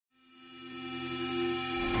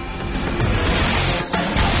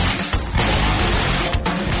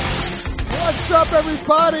up,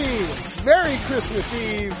 everybody? Merry Christmas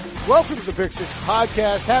Eve. Welcome to the Big Six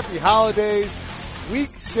Podcast. Happy holidays. Week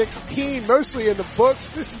 16, mostly in the books.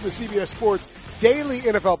 This is the CBS Sports Daily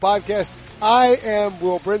NFL Podcast. I am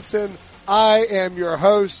Will Brinson. I am your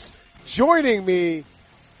host. Joining me,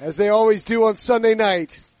 as they always do on Sunday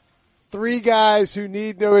night, three guys who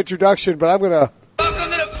need no introduction, but I'm going to... Welcome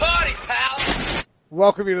to the party, pal!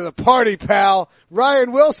 Welcome you to the party, pal.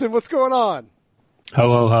 Ryan Wilson, what's going on?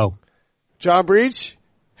 Ho, ho, ho. John Breech,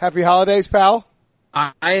 happy holidays, pal.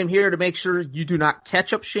 I am here to make sure you do not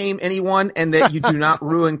ketchup shame anyone and that you do not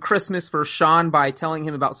ruin Christmas for Sean by telling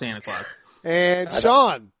him about Santa Claus. And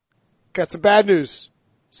Sean, got some bad news.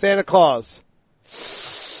 Santa Claus.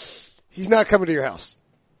 He's not coming to your house.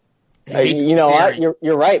 You know what?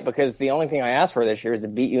 You're right, because the only thing I asked for this year is to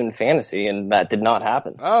beat you in fantasy, and that did not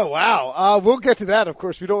happen. Oh, wow. We'll get to that, of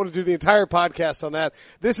course. We don't want to do the entire podcast on that.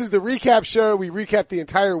 This is the recap show. We recap the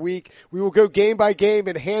entire week. We will go game by game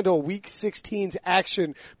and handle Week 16's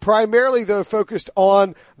action, primarily, though, focused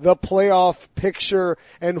on the playoff picture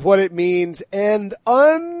and what it means. And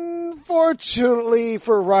unfortunately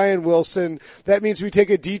for Ryan Wilson, that means we take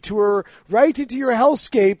a detour right into your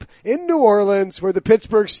hellscape in New Orleans, where the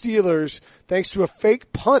Pittsburgh Steelers, thanks to a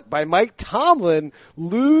fake punt by Mike Tomlin,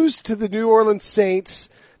 lose to the New Orleans Saints.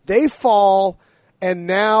 They fall, and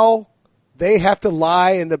now they have to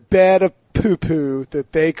lie in the bed of poo-poo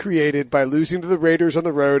that they created by losing to the Raiders on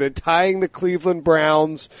the road and tying the Cleveland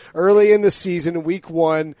Browns early in the season in Week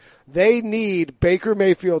 1. They need Baker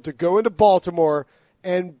Mayfield to go into Baltimore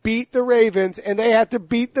and beat the Ravens, and they have to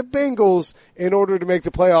beat the Bengals in order to make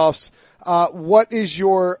the playoffs. What is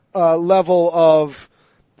your level of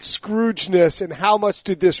Scroogeness, and how much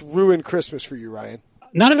did this ruin Christmas for you, Ryan?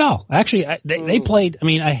 Not at all. Actually, they played. I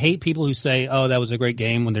mean, I hate people who say, "Oh, that was a great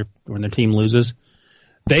game" when their team loses.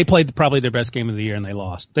 They played probably their best game of the year, and they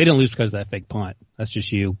lost. They didn't lose because of that fake punt. That's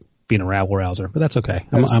just you being a rabble-rouser, but that's okay.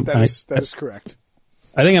 That is correct.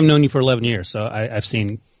 I think I've known you for 11 years, so I've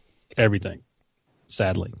seen everything,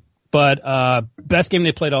 sadly. But best game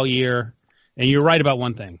they played all year, and you're right about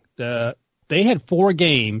one thing. They had 4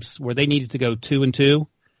 games where they needed to go 2-2.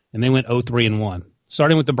 And they went 0-3-1.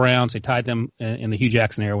 Starting with the Browns, they tied them in the Hugh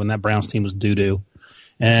Jackson era when that Browns team was doo-doo.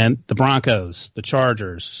 And the Broncos, the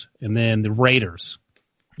Chargers, and then the Raiders.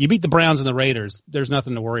 You beat the Browns and the Raiders, there's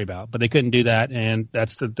nothing to worry about. But they couldn't do that, and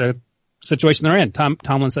that's the situation they're in.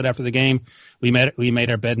 Tomlin said after the game, we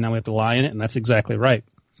made our bed, now we have to lie in it, and that's exactly right.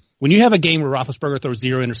 When you have a game where Roethlisberger throws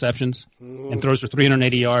 0 interceptions and throws for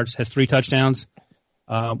 380 yards, has 3 touchdowns,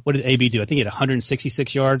 what did AB do? I think he had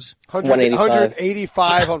 166 yards.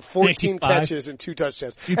 185 on 14 catches and 2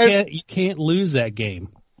 touchdowns. You can't lose that game.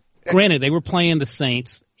 Granted, they were playing the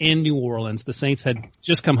Saints in New Orleans. The Saints had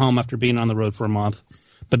just come home after being on the road for a month.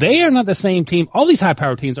 But they are not the same team. All these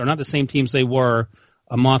high-powered teams are not the same teams they were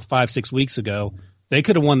a month, 5-6 weeks ago. They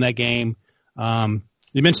could have won that game.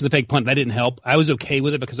 You mentioned the fake punt. That didn't help. I was okay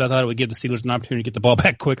with it because I thought it would give the Steelers an opportunity to get the ball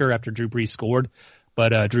back quicker after Drew Brees scored.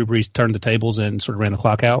 But Drew Brees turned the tables and sort of ran the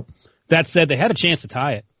clock out. That said, they had a chance to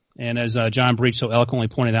tie it. And as John Breech so eloquently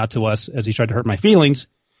pointed out to us as he tried to hurt my feelings,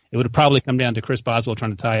 it would have probably come down to Chris Boswell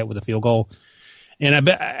trying to tie it with a field goal. And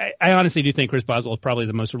I honestly do think Chris Boswell is probably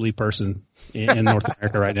the most relieved person in North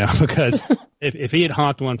America right now, because if he had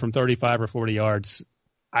honked one from 35 or 40 yards,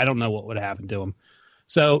 I don't know what would have happened to him.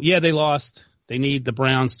 So, yeah, they lost. They need the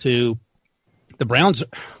Browns to – are the Browns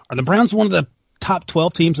one of the top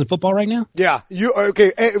 12 teams in football right now? Yeah.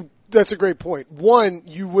 Okay. That's a great point. One,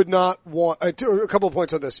 you would not want a couple of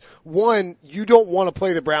points on this. One, you don't want to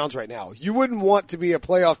play the Browns right now. You wouldn't want to be a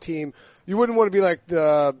playoff team. You wouldn't want to be like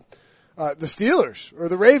the Steelers or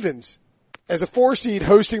the Ravens as a 4 seed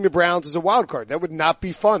hosting the Browns as a wild card. That would not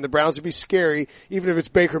be fun. The Browns would be scary, even if it's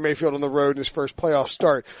Baker Mayfield on the road in his first playoff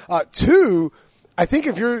start. 2, I think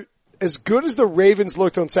if you're as good as the Ravens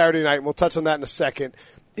looked on Saturday night, and we'll touch on that in a second,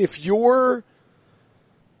 if you're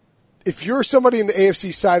somebody in the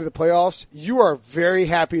AFC side of the playoffs, you are very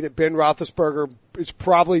happy that Ben Roethlisberger is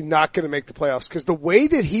probably not going to make the playoffs, because the way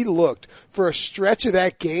that he looked for a stretch of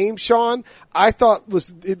that game, Sean, I thought was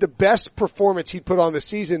the best performance he'd put on this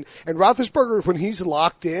season. And Roethlisberger, when he's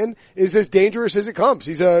locked in, is as dangerous as it comes.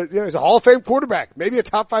 He's a Hall of Fame quarterback, maybe a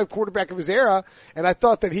top 5 quarterback of his era. And I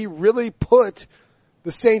thought that he really put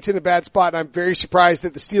the Saints in a bad spot. And I'm very surprised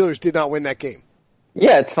that the Steelers did not win that game.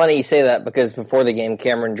 Yeah, it's funny you say that, because before the game,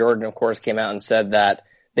 Cameron Jordan, of course, came out and said that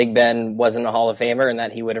Big Ben wasn't a Hall of Famer and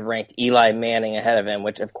that he would have ranked Eli Manning ahead of him,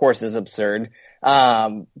 which of course is absurd.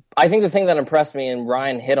 I think the thing that impressed me, and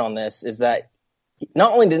Ryan hit on this, is that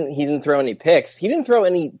not only didn't throw any picks, he didn't throw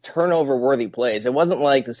any turnover-worthy plays. It wasn't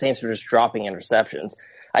like the Saints were just dropping interceptions.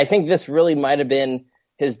 I think this really might have been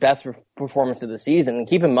his best performance of the season. And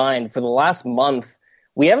keep in mind, for the last month,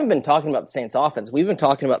 we haven't been talking about the Saints offense. We've been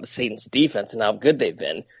talking about the Saints defense and how good they've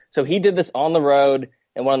been. So he did this on the road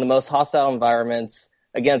in one of the most hostile environments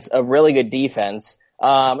against a really good defense.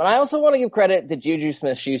 And I also want to give credit to Juju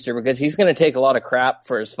Smith-Schuster because he's going to take a lot of crap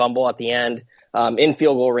for his fumble at the end in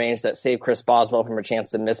field goal range that saved Chris Boswell from a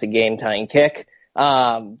chance to miss a game-tying kick.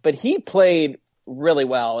 But he played really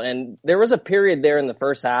well. And there was a period there in the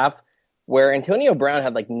first half where Antonio Brown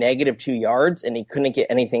had like -2 yards and he couldn't get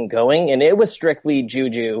anything going. And it was strictly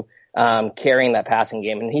Juju carrying that passing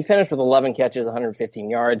game. And he finished with 11 catches, 115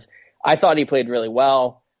 yards. I thought he played really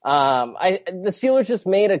well. The Steelers just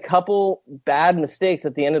made a couple bad mistakes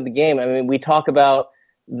at the end of the game. I mean, we talk about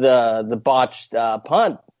the botched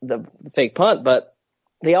punt, the fake punt, but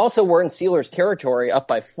they also were in Steelers territory up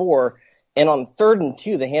by 4. And on 3rd and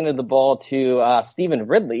 2, they handed the ball to Stephen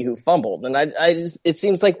Ridley, who fumbled. And it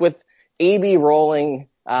seems like with AB rolling,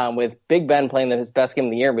 with Big Ben playing his best game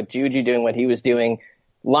of the year, with Juju doing what he was doing,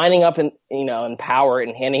 lining up in power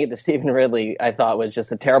and handing it to Stephen Ridley, I thought was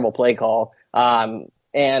just a terrible play call.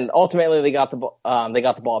 And ultimately they got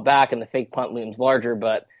the ball back and the fake punt looms larger.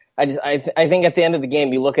 But I think at the end of the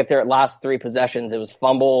game, you look at their last 3 possessions, it was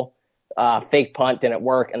fumble, fake punt, didn't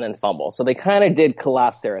work, and then fumble. So they kind of did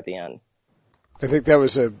collapse there at the end. I think that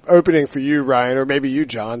was an opening for you, Ryan, or maybe you,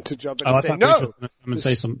 John, to jump in and say, no. I'm going to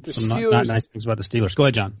say some not nice things about the Steelers. Go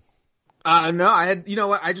ahead, John. No, you know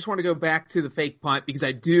what? I just want to go back to the fake punt because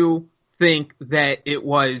I do think that it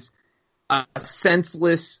was a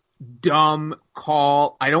senseless, dumb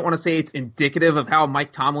call. I don't want to say it's indicative of how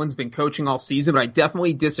Mike Tomlin's been coaching all season, but I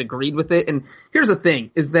definitely disagreed with it. And here's the thing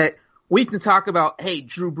is that we can talk about, hey,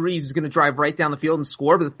 Drew Brees is going to drive right down the field and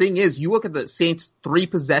score. But the thing is, you look at the Saints' 3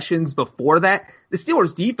 possessions before that, the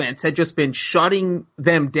Steelers' defense had just been shutting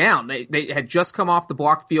them down. They had just come off the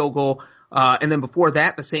blocked field goal. And then before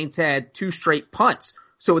that, the Saints had 2 straight punts.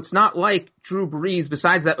 So it's not like Drew Brees,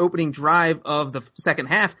 besides that opening drive of the second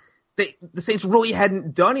half, the Saints really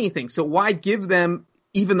hadn't done anything. So why give them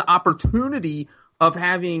even the opportunity of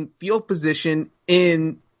having field position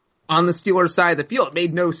on the Steelers side of the field? It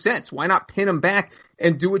made no sense. Why not pin them back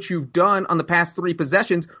and do what you've done on the past 3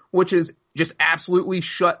 possessions, which is just absolutely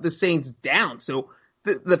shut the Saints down. So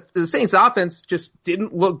the Saints offense just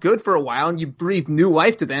didn't look good for a while, and you breathed new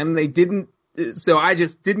life to them. They didn't. So I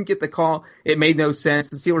just didn't get the call. It made no sense.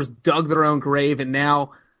 The Steelers dug their own grave, and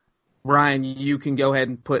now, Ryan, you can go ahead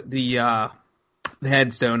and put the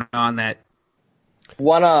headstone on that.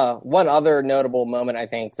 One other notable moment I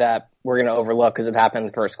think that we're going to overlook because it happened in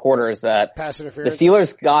the first quarter is that pass interference. The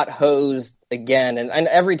Steelers got hosed again, and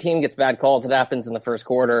every team gets bad calls. It happens in the first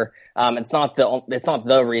quarter. It's not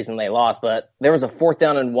the reason they lost, but there was a 4th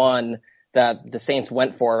down and 1 that the Saints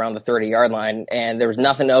went for around the 30-yard line, and there was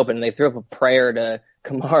nothing open. And they threw up a prayer to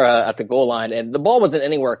Kamara at the goal line, and the ball wasn't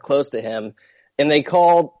anywhere close to him. And they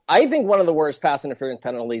called, I think, one of the worst pass interference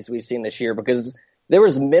penalties we've seen this year because there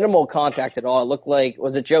was minimal contact at all. It looked like,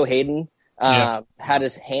 was it Joe Hayden? Had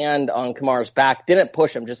his hand on Kamara's back, didn't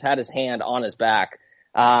push him, just had his hand on his back.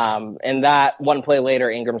 And that one play later,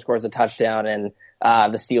 Ingram scores a touchdown and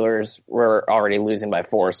the Steelers were already losing by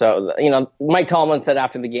 4. So, Mike Tomlin said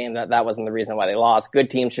after the game that wasn't the reason why they lost. Good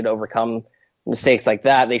teams should overcome mistakes like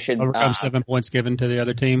that. They should overcome 7 points given to the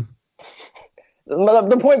other team.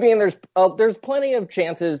 The point being, there's plenty of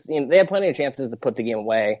chances. They had plenty of chances to put the game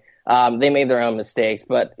away. They made their own mistakes,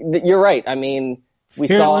 but you're right. I mean, we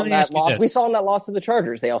saw in that loss to the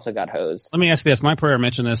Chargers. They also got hosed. Let me ask you this. My prayer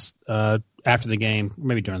mentioned this after the game,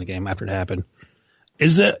 maybe during the game after it happened.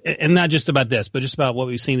 Is it, and not just about this, but just about what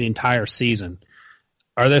we've seen the entire season?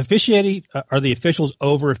 Are the officials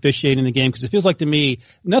over officiating the game? Because it feels like to me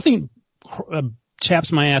nothing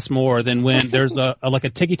chaps my ass more than when there's a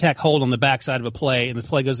ticky-tack hold on the backside of a play and the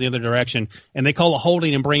play goes the other direction and they call a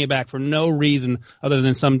holding and bring it back for no reason other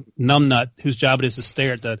than some numbnut whose job it is to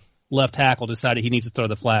stare at the left tackle decided he needs to throw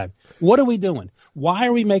the flag. What are we doing? Why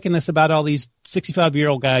are we making this about all these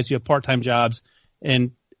 65-year-old guys who have part-time jobs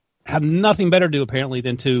and have nothing better to do apparently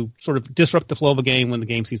than to sort of disrupt the flow of a game when the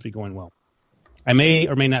game seems to be going well? I may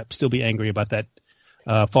or may not still be angry about that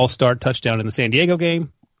false start touchdown in the San Diego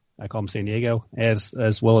game. I call him San Diego,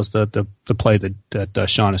 as well as the play that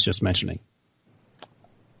Sean is just mentioning.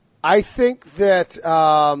 I think that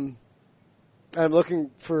I'm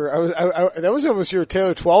looking for. That was almost your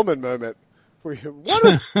Taylor Twellman moment. What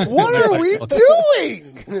are we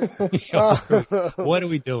doing? What are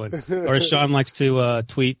we doing? Or as Sean likes to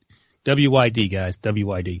tweet, WYD guys,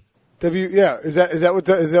 WYD. Is that what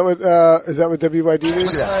WYD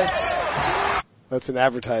means? That's an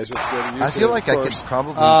advertisement. To go to YouTube, I feel like I could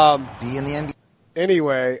probably be in the NBA.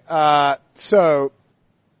 Anyway, so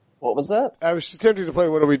What was that? I was attempting to play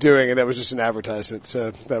What Are We Doing, and that was just an advertisement,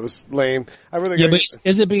 so that was lame. But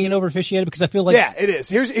is it being over officiated? Because I feel like it is.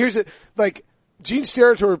 Here's it. Like Gene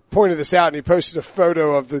Steratore pointed this out, and he posted a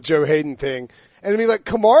photo of the Joe Hayden thing. And I mean, like,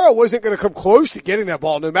 Kamara wasn't going to come close to getting that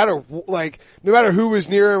ball, no matter who was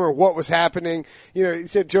near him or what was happening. You know, he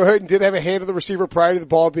said Joe Hayden did have a hand on the receiver prior to the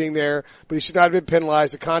ball being there, but he should not have been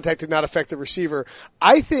penalized. The contact did not affect the receiver.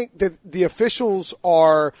 I think that the officials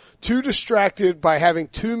are too distracted by having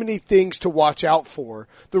too many things to watch out for.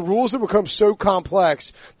 The rules have become so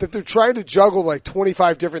complex that they're trying to juggle like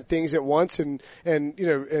 25 different things at once and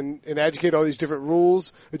adjudicate all these different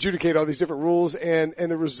rules, and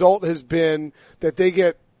the result has been that they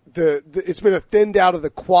get it's been a thinned out of the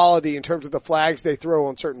quality in terms of the flags they throw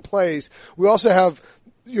on certain plays. We also have,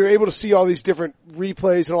 you're able to see all these different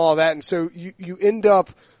replays and all of that. And so you end up,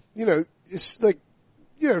 it's like,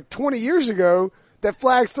 20 years ago, that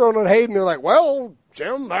flag's thrown on Hayden. They're like, well,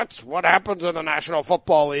 Jim, that's what happens in the National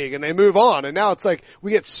Football League. And they move on. And now it's like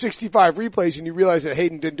we get 65 replays and you realize that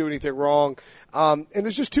Hayden didn't do anything wrong. And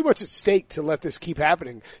there's just too much at stake to let this keep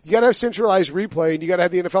happening. You gotta have centralized replay and you gotta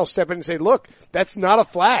have the NFL step in and say, look, that's not a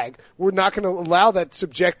flag. We're not gonna allow that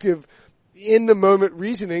subjective in the moment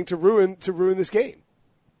reasoning to ruin this game.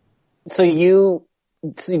 So do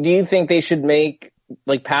you think they should make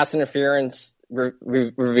like pass interference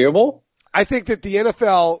reviewable? I think that the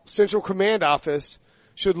NFL Central Command Office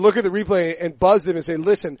should look at the replay and buzz them and say,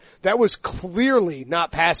 listen, that was clearly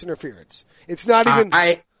not pass interference. It's not even...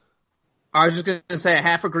 I was just going to say I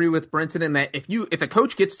half agree with Brinson in that if a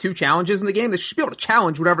coach gets 2 challenges in the game, they should be able to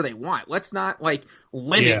challenge whatever they want. Let's not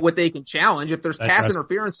limit what they can challenge. If there's pass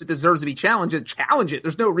interference that deserves to be challenged, challenge it.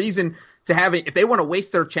 There's no reason to have it. If they want to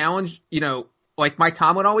waste their challenge, like Mike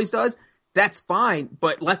Tomlin always does, that's fine,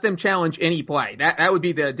 but let them challenge any play. That would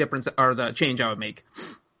be the difference or the change I would make.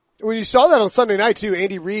 When you saw that on Sunday night too,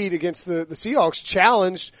 Andy Reid against the Seahawks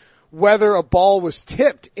challenged whether a ball was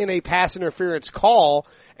tipped in a pass interference call,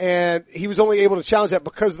 and he was only able to challenge that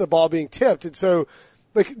because of the ball being tipped. And so,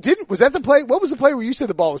 was that the play? What was the play where you said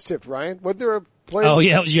the ball was tipped, Ryan? Was there a play? Oh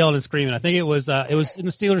yeah, I was yelling and screaming. I think it was in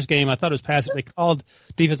the Steelers game. I thought it was pass. They called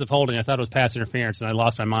defensive holding. I thought it was pass interference, and I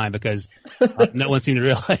lost my mind because no one seemed to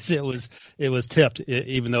realize it was tipped,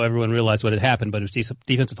 even though everyone realized what had happened. But it was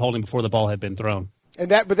defensive holding before the ball had been thrown.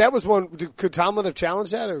 And that was one. Could Tomlin have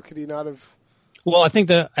challenged that, or could he not have? Well, I think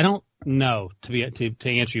I don't know to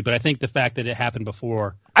answer you, but I think the fact that it happened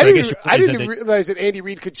before. I didn't realize that Andy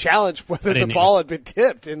Reid could challenge whether the ball had been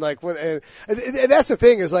tipped, and that's the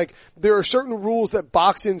thing is there are certain rules that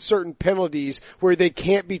box in certain penalties where they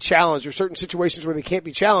can't be challenged, or certain situations where they can't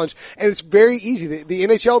be challenged, and it's very easy. The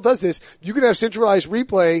NHL does this. You can have centralized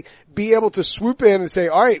replay be able to swoop in and say,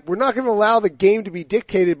 all right, we're not going to allow the game to be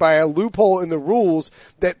dictated by a loophole in the rules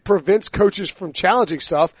that prevents coaches from challenging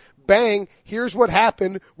stuff. Bang, here's what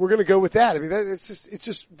happened. We're going to go with that. I mean, it's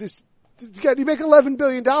just this. You make $11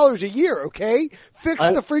 billion a year, okay? Fix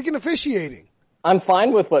the freaking officiating. I'm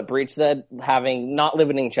fine with what Breech said, having not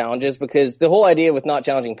limiting challenges, because the whole idea with not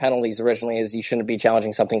challenging penalties originally is you shouldn't be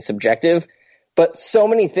challenging something subjective. But so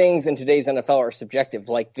many things in today's NFL are subjective,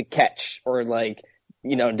 like the catch or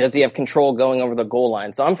does he have control going over the goal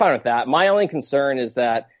line? So I'm fine with that. My only concern is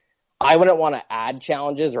that I wouldn't want to add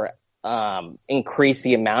challenges or increase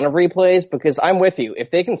the amount of replays, because I'm with you.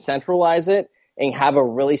 If they can centralize it and have a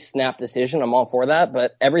really snap decision, I'm all for that.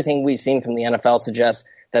 But everything we've seen from the NFL suggests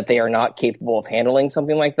that they are not capable of handling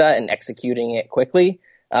something like that and executing it quickly.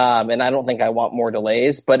 And I don't think I want more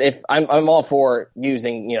delays. But if I'm all for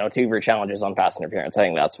using, 2-year challenges on pass interference. I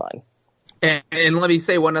think that's fine. And let me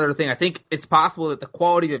say one other thing. I think it's possible that the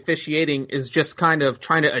quality of officiating is just kind of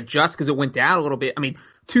trying to adjust because it went down a little bit. I mean,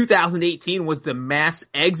 2018 was the mass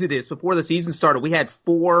exodus. Before the season started, we had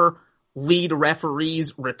 4 lead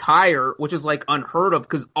referees retire, which is unheard of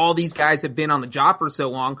because all these guys have been on the job for so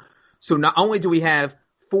long. So not only do we have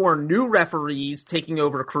 4 new referees taking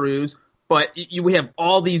over crews, but we have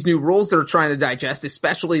all these new rules that are trying to digest,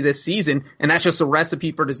 especially this season, and that's just a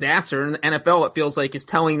recipe for disaster. And the NFL, it feels like, is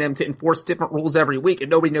telling them to enforce different rules every week, and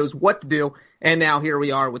nobody knows what to do. And now here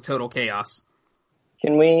we are with total chaos.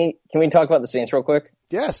 Can we talk about the Saints real quick?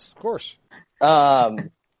 Yes, of course. I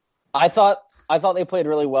thought they played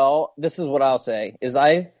really well. This is what I'll say, is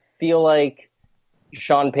I feel like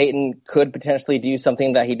Sean Payton could potentially do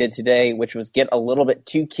something that he did today, which was get a little bit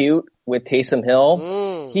too cute with Taysom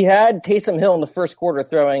Hill. He had Taysom Hill in the first quarter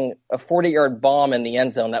throwing a 40-yard bomb in the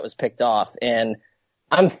end zone that was picked off. And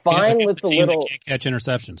I'm fine with the little can't catch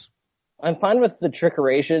interceptions. I'm fine with the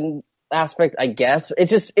trickeration aspect, I guess.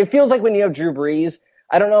 It feels like when you have Drew Brees,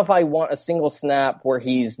 I don't know if I want a single snap where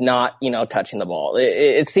he's not, touching the ball.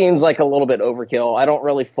 It seems like a little bit overkill. I don't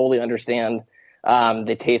really fully understand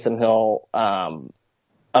the Taysom Hill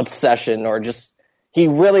obsession, or just he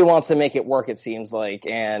really wants to make it work, it seems like.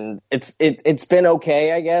 And it's been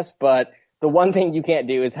okay, I guess, but the one thing you can't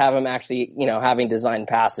do is have him actually, having designed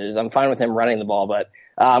passes. I'm fine with him running the ball, but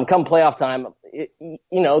come playoff time,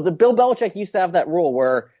 the Bill Belichick used to have that rule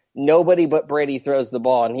where nobody but Brady throws the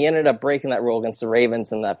ball, and he ended up breaking that rule against the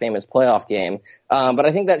Ravens in that famous playoff game. But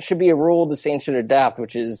I think that should be a rule the Saints should adapt,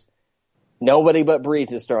 which is nobody but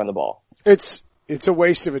Breeze is throwing the ball. It's a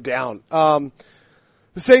waste of a down. The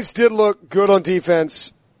Saints did look good on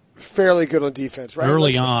defense, fairly good on defense, right?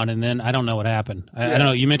 Early on, and then I don't know what happened. I don't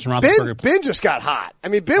know. You mentioned Roethlisberger. Ben just got hot. I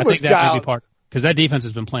mean, Ben was dialed. Because that defense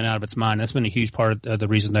has been playing out of its mind. That's been a huge part of the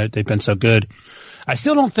reason that they've been so good. I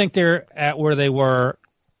still don't think they're at where they were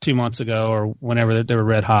 2 months ago or whenever they were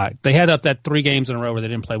red hot. They had up that 3 games in a row where they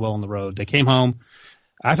didn't play well on the road. They came home.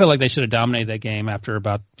 I feel like they should have dominated that game after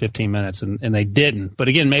about 15 minutes, and they didn't. But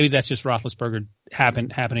again, maybe that's just Roethlisberger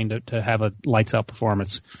happening to have a lights out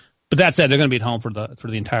performance. But that said, they're going to be at home for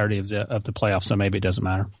the entirety of the playoffs, so maybe it doesn't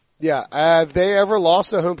matter. Yeah. Have they ever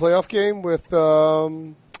lost a home playoff game with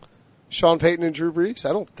Sean Payton and Drew Brees?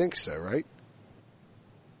 I don't think so, right?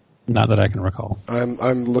 Not that I can recall.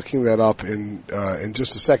 I'm looking that up in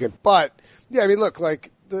just a second. But yeah, I mean, look,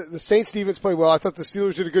 like the Saints defense played well. I thought the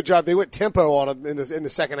Steelers did a good job. They went tempo on them in the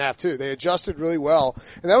second half too. They adjusted really well,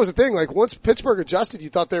 and that was the thing. Like once Pittsburgh adjusted, you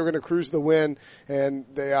thought they were going to cruise the win, and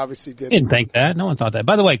they obviously didn't. Didn't think that. No one thought that.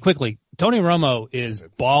 By the way, quickly, Tony Romo is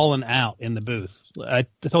balling out in the booth. I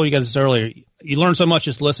told you guys this earlier. You learn so much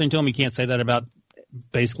just listening to him. You can't say that about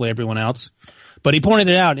basically everyone else. But he pointed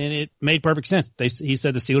it out, and it made perfect sense. He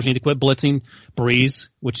said the Steelers need to quit blitzing Breeze,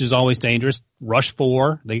 which is always dangerous. Rush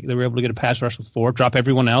 4. They were able to get a pass rush with 4, drop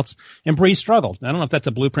everyone else, and Breeze struggled. I don't know if that's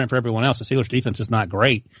a blueprint for everyone else. The Steelers defense is not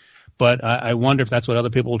great, but I wonder if that's what other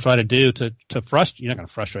people will try to do to frustrate. You're not going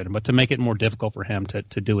to frustrate him, but to make it more difficult for him to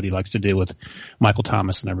do what he likes to do with Michael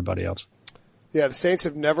Thomas and everybody else. Yeah, the Saints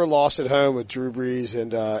have never lost at home with Drew Brees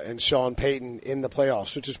and Sean Payton in the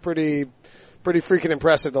playoffs, which is pretty freaking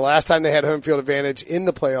impressive. The last time they had home field advantage in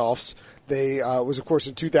the playoffs, they was of course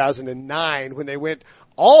in 2009 when they went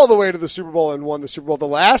all the way to the Super Bowl and won the Super Bowl. The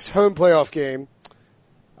last home playoff game.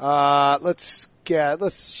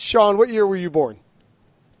 Sean, what year were you born?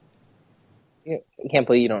 I can't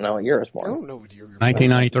believe you don't know what year I was born. I don't know what year you were born.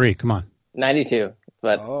 1993. Come on. 92.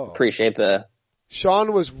 But appreciate the.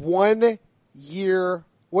 Sean was 1 year.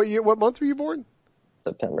 What month were you born?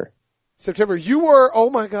 September. You were.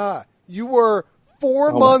 Oh my God. You were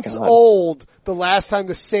 4 months old the last time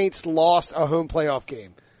the Saints lost a home playoff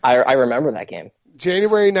game. I remember that game.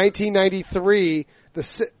 January 1993.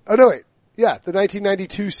 The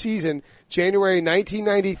 1992 season. January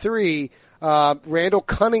 1993. Randall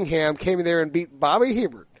Cunningham came in there and beat Bobby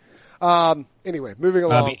Hebert. Anyway, moving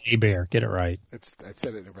along. Bobby Hebert, get it right. I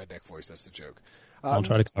said it in a redneck voice. That's the joke. I'll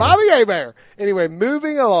try to cover Bobby Hebert. Anyway,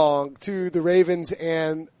 moving along to the Ravens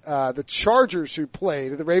and the Chargers who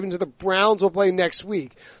played. The Ravens and the Browns will play next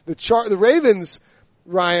week. The Ravens,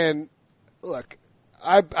 Ryan, look,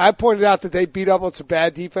 I pointed out that they beat up on some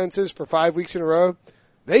bad defenses for 5 weeks in a row.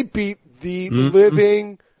 They beat the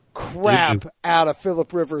living crap out of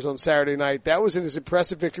Phillip Rivers on Saturday night. That was as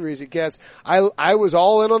impressive victory as it gets. I was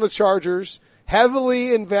all in on the Chargers,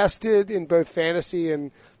 heavily invested in both fantasy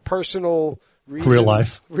and personal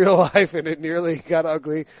reasons. Real life, and it nearly got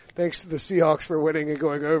ugly thanks to the Seahawks for winning and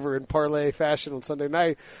going over in parlay fashion on Sunday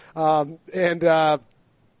night. I don't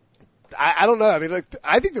know. I mean,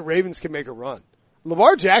 I think the Ravens can make a run.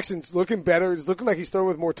 Lamar Jackson's looking better. He's looking like he's throwing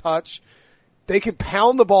with more touch. They can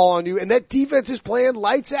pound the ball on you, and that defense is playing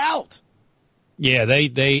lights out. Yeah,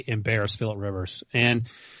 they embarrassed Phillip Rivers. And,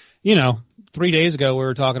 3 days ago we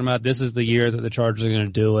were talking about this is the year that the Chargers are going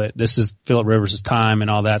to do it. This is Phillip Rivers' time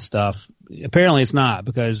and all that stuff. Apparently it's not,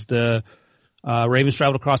 because the Ravens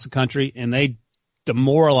traveled across the country and they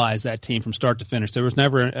demoralized that team from start to finish. There was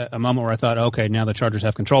never a moment where I thought, okay, now the Chargers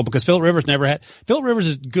have control, because Phillip Rivers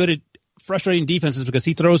is good at frustrating defenses because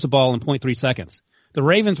he throws the ball in 0.3 seconds. The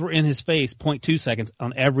Ravens were in his face 0.2 seconds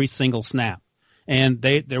on every single snap, and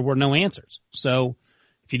there were no answers. So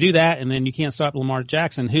if you do that, and then you can't stop Lamar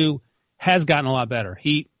Jackson, who has gotten a lot better.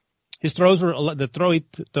 His throws were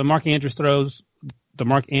the Mark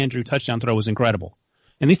Andrew touchdown throw was incredible,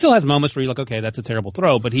 and he still has moments where you're like, okay, that's a terrible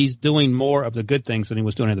throw, but he's doing more of the good things than he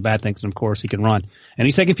was doing the bad things, and of course he can run, and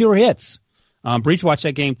he's taking fewer hits. Breech watched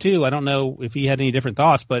that game too. I don't know if he had any different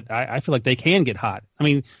thoughts, but I feel like they can get hot. I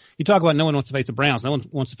mean, you talk about no one wants to face the Browns. No one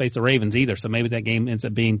wants to face the Ravens either. So maybe that game ends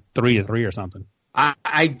up being 3-3 or something.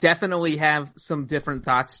 I definitely have some different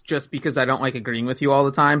thoughts just because I don't like agreeing with you all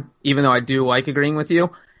the time, even though I do like agreeing with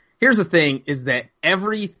you. Here's the thing, is that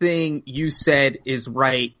everything you said is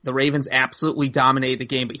right. The Ravens absolutely dominated the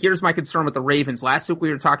game. But here's my concern with the Ravens. Last week we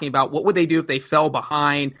were talking about what would they do if they fell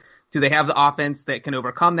behind? Do they have the offense that can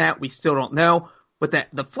overcome that? We still don't know. But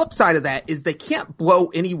the flip side of that is they can't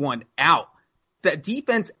blow anyone out. That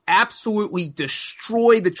defense absolutely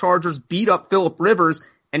destroyed the Chargers, beat up Phillip Rivers.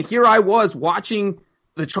 And here I was watching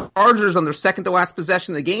the Chargers on their second to last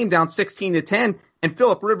possession of the game down 16-10, and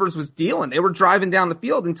Phillip Rivers was dealing. They were driving down the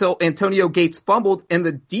field until Antonio Gates fumbled and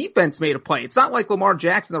the defense made a play. It's not like Lamar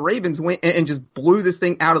Jackson, the Ravens went and just blew this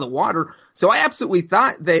thing out of the water. So I absolutely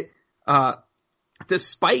thought that,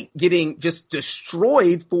 despite getting just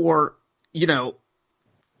destroyed for,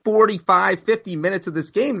 45, 50 minutes of this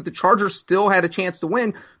game, that the Chargers still had a chance to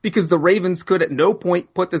win because the Ravens could at no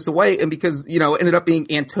point put this away. And because, it ended up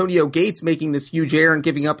being Antonio Gates making this huge error and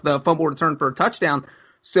giving up the fumble return for a touchdown.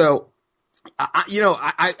 So,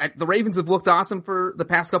 the Ravens have looked awesome for the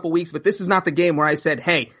past couple weeks, but this is not the game where I said,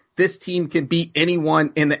 hey, this team can beat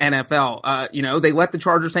anyone in the NFL. They let the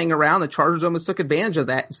Chargers hang around. The Chargers almost took advantage of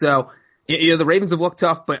that. So, the Ravens have looked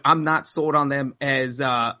tough, but I'm not sold on them as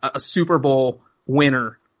a Super Bowl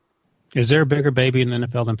winner. Is there a bigger baby in the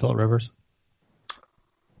NFL than Phillip Rivers?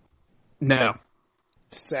 No.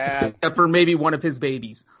 Sad. Except for maybe one of his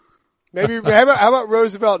babies. Maybe how about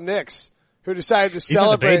Roosevelt Nix, who decided to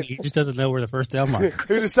celebrate? He just doesn't know where the first down mark.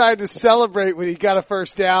 Who decided to celebrate when he got a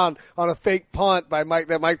first down on a fake punt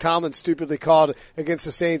that Mike Tomlin stupidly called against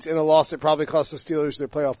the Saints in a loss that probably cost the Steelers their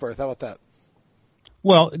playoff berth. How about that?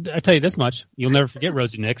 Well, I tell you this much: you'll never forget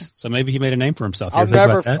Rosie Nix. So maybe he made a name for himself. I'll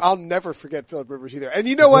never forget Phillip Rivers either. And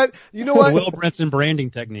you know what? Will Brinson branding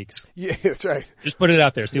techniques. Yeah, that's right. Just put it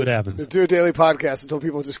out there, see what happens. Do a daily podcast until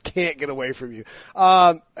people just can't get away from you.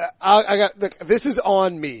 Look, this is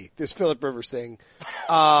on me. This Phillip Rivers thing.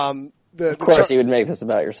 Of course, you would make this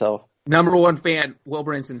about yourself. Number one fan, Will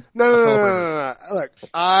Brinson. No. Look,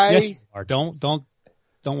 yes, you are.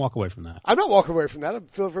 Don't walk away from that. I'm not walking away from that. I'm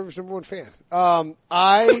Phillip Rivers' number one fan.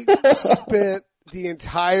 I spent the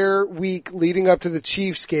entire week leading up to the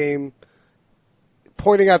Chiefs game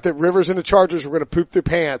pointing out that Rivers and the Chargers were going to poop their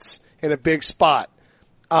pants in a big spot.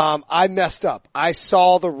 I messed up. I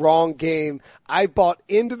saw the wrong game. I bought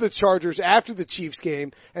into the Chargers after the Chiefs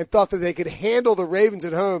game and thought that they could handle the Ravens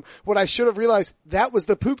at home. What I should have realized, that was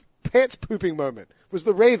the pants pooping moment, was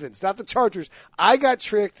the Ravens, not the Chargers. I got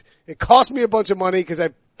tricked. It cost me a bunch of money because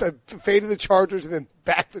I faded the Chargers and then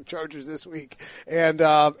backed the Chargers this week. And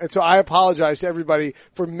so I apologize to everybody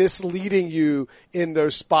for misleading you in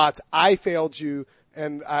those spots. I failed you,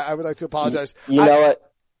 and I would like to apologize. You know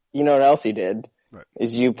what else you did? Right.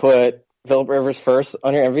 Is you put Phillip Rivers first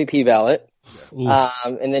on your MVP ballot.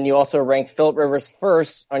 And then you also ranked Phillip Rivers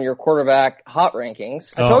first on your quarterback hot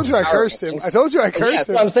rankings. I told you I cursed him. Yeah,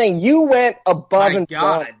 so I'm saying you went above and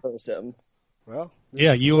beyond to curse him. Well,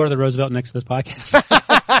 yeah, you are the Roosevelt next to this podcast.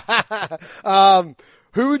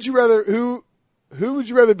 Who would you rather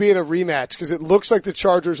be in a rematch? Because it looks like the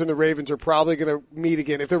Chargers and the Ravens are probably going to meet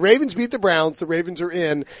again. If the Ravens beat the Browns, the Ravens are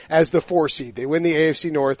in as the 4 seed. They win the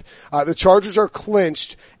AFC North. The Chargers are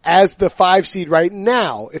clinched as the 5 seed right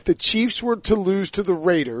now. If the Chiefs were to lose to the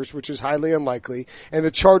Raiders, which is highly unlikely, and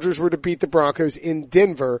the Chargers were to beat the Broncos in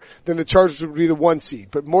Denver, then the Chargers would be the 1 seed.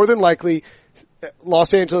 But more than likely,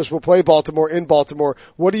 Los Angeles will play Baltimore in Baltimore.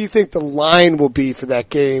 What do you think the line will be for that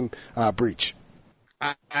game, Breech?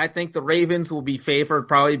 I think the Ravens will be favored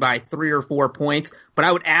probably by 3 or 4 points, but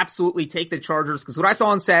I would absolutely take the Chargers because what I saw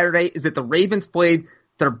on Saturday is that the Ravens played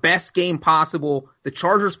their best game possible, the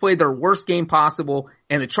Chargers played their worst game possible,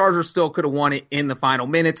 and the Chargers still could have won it in the final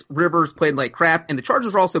minutes. Rivers played like crap, and the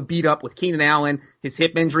Chargers were also beat up with Keenan Allen, his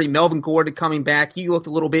hip injury, Melvin Gordon coming back. He looked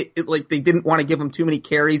a little bit like they didn't want to give him too many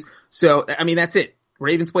carries. So, I mean, that's it.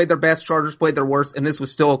 Ravens played their best, Chargers played their worst, and this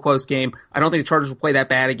was still a close game. I don't think the Chargers will play that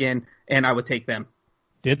bad again, and I would take them.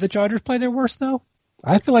 Did the Chargers play their worst, though?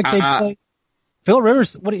 I feel like they played. Phil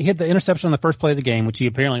Rivers, he hit the interception on the first play of the game, which he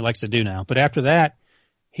apparently likes to do now. But after that,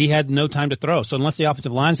 he had no time to throw. So unless the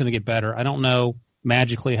offensive line is going to get better, I don't know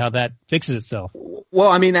magically how that fixes itself. Well,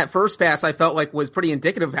 I mean, that first pass I felt like was pretty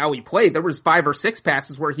indicative of how he played. There was 5 or 6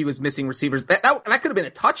 passes where he was missing receivers. That could have been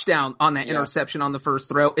a touchdown on that interception on the first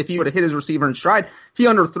throw if he would have hit his receiver in stride. He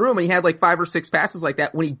underthrew him, and he had like 5 or 6 passes like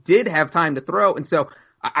that when he did have time to throw. And so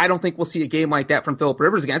I don't think we'll see a game like that from Phillip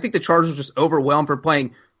Rivers again. I think the Chargers are just overwhelmed for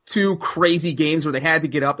playing 2 crazy games where they had to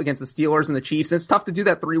get up against the Steelers and the Chiefs. And it's tough to do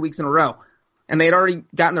that 3 weeks in a row. And they had already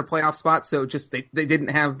gotten their playoff spot, so just they didn't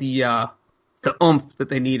have the oomph that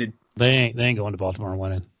they needed. They ain't going to Baltimore and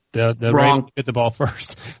winning. The Ravens get the ball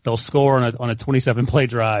first. They'll score on a 27-play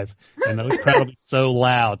drive, and the crowd will be so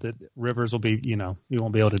loud that Rivers will be, you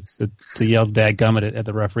won't be able to yell "dadgummit" at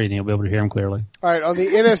the referee, and you'll be able to hear him clearly. All right, on the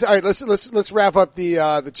NFC. All right, let's wrap up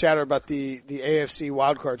the chatter about the AFC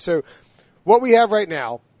wildcard. So, what we have right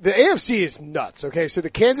now, the AFC is nuts. Okay, so the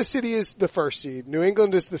Kansas City is the first seed. New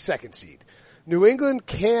England is the second seed. New England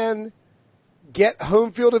can get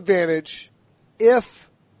home field advantage if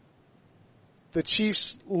the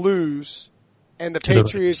Chiefs lose and the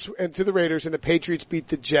Patriots and to the Raiders and the Patriots beat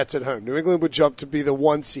the Jets at home. New England would jump to be the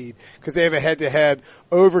 1 seed because they have a head-to-head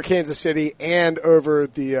over Kansas City and over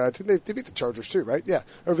the they beat the Chargers too, right? Yeah,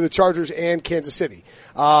 over the Chargers and Kansas City.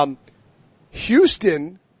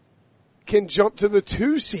 Houston can jump to the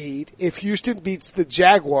 2 seed if Houston beats the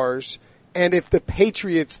Jaguars and if the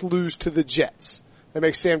Patriots lose to the Jets. That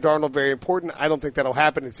makes Sam Darnold very important. I don't think that'll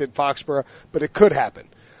happen. It's in Foxborough, but it could happen.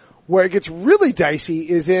 Where it gets really dicey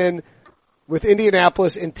is with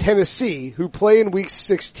Indianapolis and Tennessee, who play in week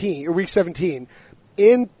 17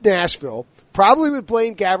 in Nashville, probably with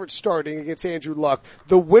Blaine Gabbert starting against Andrew Luck.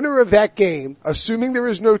 The winner of that game, assuming there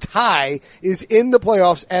is no tie, is in the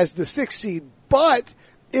playoffs as the 6th seed. But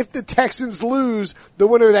if the Texans lose, the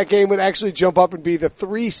winner of that game would actually jump up and be the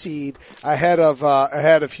 3 seed ahead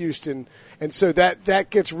of Houston. And so that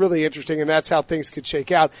gets really interesting, and that's how things could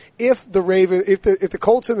shake out. If the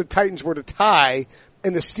Colts and the Titans were to tie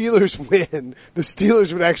and the Steelers win, the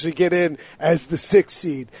Steelers would actually get in as the 6th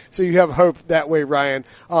seed. So you have hope that way, Ryan.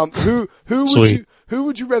 Who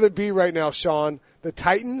would you rather be right now, Sean? The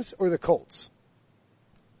Titans or the Colts?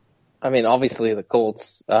 I mean, obviously the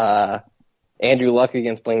Colts. Andrew Luck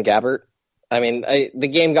against Blaine Gabbert. I mean, the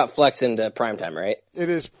game got flexed into primetime, right? It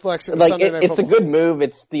is flexed into Sunday Night Football. It's a good move.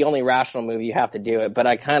 It's the only rational move. You have to do it, but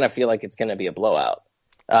I kind of feel like it's going to be a blowout.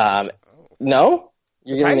 No?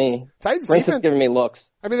 You're giving me Brinson's giving me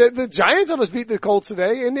looks. I mean, the Giants almost beat the Colts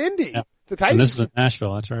today in Indy. Yeah. The Titans. And this is in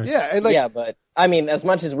Nashville, that's right. Yeah, and but I mean, as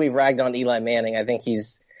much as we've ragged on Eli Manning, I think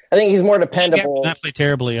he's more dependable. He did not play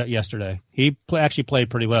terribly yesterday. He actually played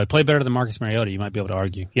pretty well. He played better than Marcus Mariota, you might be able to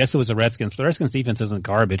argue. Yes, it was the Redskins, but the Redskins defense isn't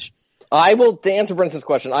garbage. To answer Brinson's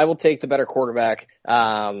question, I will take the better quarterback,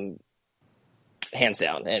 hands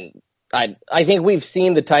down. And I think we've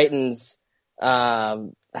seen the Titans,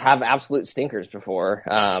 have absolute stinkers before.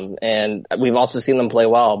 And we've also seen them play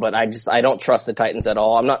well, but I don't trust the Titans at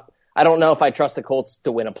all. I don't know if I trust the Colts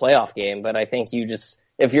to win a playoff game, but I think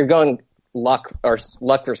if you're going luck versus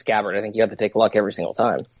Gabbert, I think you have to take luck every single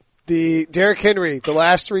time. The Derrick Henry, the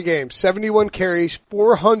last 3 games, 71 carries,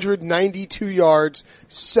 492 yards,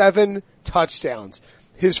 7 touchdowns.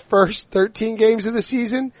 His first 13 games of the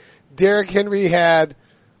season, Derrick Henry had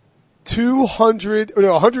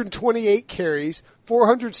 128 carries,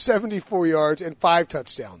 474 yards, and 5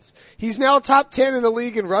 touchdowns. He's now top 10 in the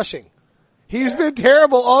league in rushing. He's been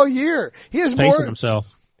terrible all year. He has more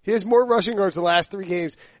rushing yards the last 3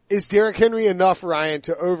 games. Is Derrick Henry enough, Ryan,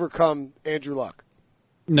 to overcome Andrew Luck?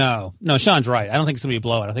 No, Sean's right. I don't think it's going to be a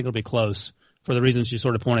blowout. I think it'll be close for the reasons you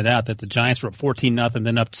sort of pointed out, that the Giants were up 14-0,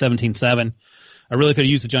 then up 17-7. I really could have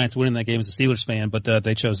used the Giants winning that game as a Steelers fan, but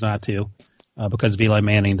they chose not to because of Eli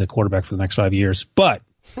Manning, the quarterback for the next 5 years. But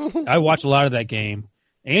I watched a lot of that game.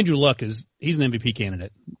 Andrew Luck he's an MVP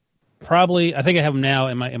candidate. Probably, I think I have him now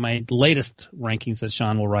in my latest rankings that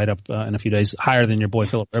Sean will write up in a few days, higher than your boy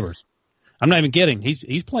Phillip Rivers. I'm not even kidding.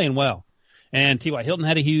 He's playing well. And T.Y. Hilton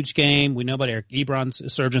had a huge game. We know about Eric Ebron's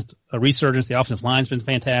resurgence. The offensive line's been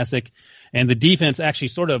fantastic. And the defense actually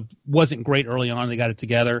sort of wasn't great early on. They got it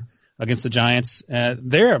together against the Giants.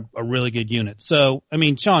 They're a really good unit. So, I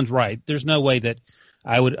mean, Sean's right. There's no way that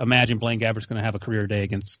I would imagine Blaine Gabbert's going to have a career day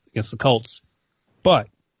against the Colts. But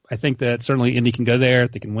I think that certainly Indy can go there.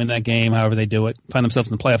 They can win that game, however they do it, find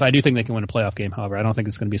themselves in the playoff. I do think they can win a playoff game, however. I don't think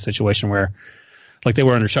it's going to be a situation where, like they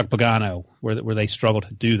were under Chuck Pagano, where they struggled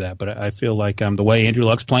to do that. But I feel like the way Andrew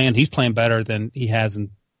Luck's playing, he's playing better than he has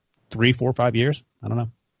in 3, 4, 5 years. I don't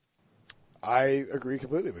know. I agree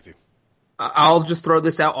completely with you. I'll just throw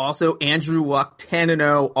this out also. Andrew Luck,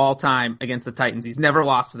 10-0 all time against the Titans. He's never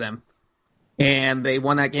lost to them. And they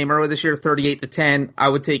won that game earlier this year, 38-10. I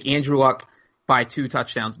would take Andrew Luck by 2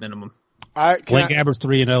 touchdowns minimum. Blaine Gabbert's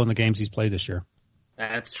 3-0 in the games he's played this year.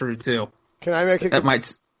 That's true too. Can I make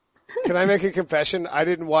a confession? I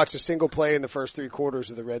didn't watch a single play in the first 3 quarters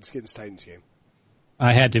of the Redskins-Titans game.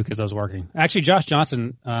 I had to because I was working. Actually, Josh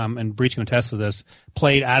Johnson, and Breech can attest to this,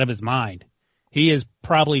 played out of his mind. He is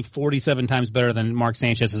probably 47 times better than Mark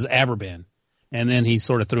Sanchez has ever been. And then he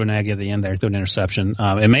sort of threw an egg at the end there, threw an interception.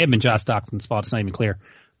 It may have been Josh Doxson's fault. It's not even clear.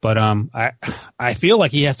 But I feel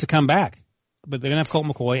like he has to come back. But they're going to have Colt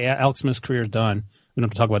McCoy. Alex Smith's career is done. don't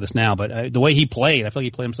have to talk about this now, but the way he played, I feel like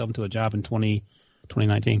he played himself into a job in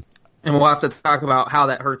 2019. And we'll have to talk about how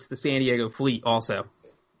that hurts the San Diego Fleet also.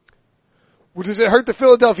 Well, does it hurt the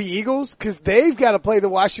Philadelphia Eagles? Because they've got to play the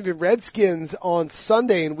Washington Redskins on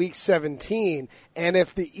Sunday in Week 17. And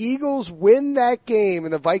if the Eagles win that game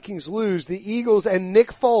and the Vikings lose, the Eagles and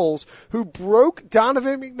Nick Foles, who broke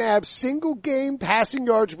Donovan McNabb's single-game passing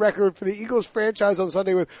yards record for the Eagles franchise on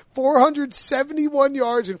Sunday with 471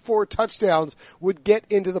 yards and 4 touchdowns, would get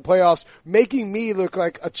into the playoffs, making me look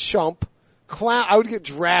like a chump. I would get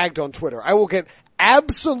dragged on Twitter. I will get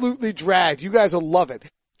absolutely dragged. You guys will love it.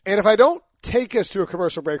 And if I don't take us to a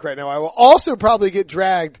commercial break right now, I will also probably get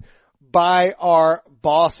dragged by our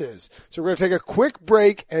bosses. So we're going to take a quick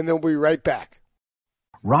break and then we'll be right back.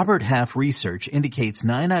 Robert Half research indicates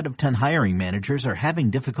 9 out of 10 hiring managers are having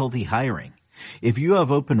difficulty hiring. If you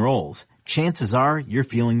have open roles, chances are you're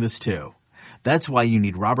feeling this too. That's why you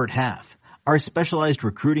need Robert Half. Our specialized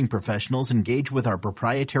recruiting professionals engage with our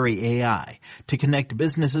proprietary AI to connect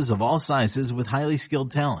businesses of all sizes with highly skilled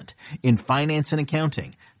talent in finance and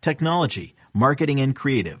accounting, technology, marketing and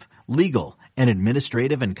creative, legal, and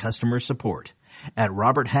administrative and customer support. At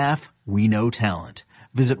Robert Half, we know talent.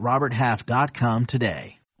 Visit roberthalf.com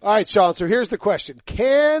today. All right, Sean, so here's the question.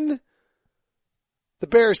 Can the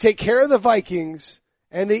Bears take care of the Vikings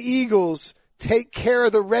and the Eagles take care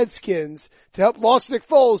of the Redskins to help launch Nick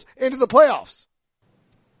Foles into the playoffs?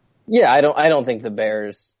 Yeah, I don't think the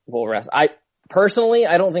Bears will rest. Personally,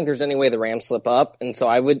 I don't think there's any way the Rams slip up. And so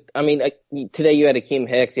today you had Akeem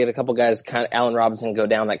Hicks, you had a couple guys, Allen Robinson go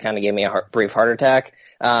down that kind of gave me a brief heart attack.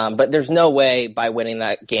 But there's no way by winning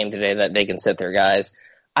that game today that they can sit their guys.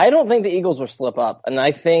 I don't think the Eagles will slip up. And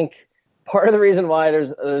I think part of the reason why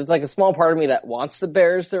there's like a small part of me that wants the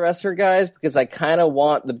Bears to rest their guys, because I kind of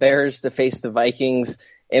want the Bears to face the Vikings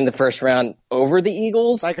in the first round over the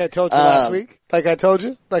Eagles. Like I told you last week. Like I told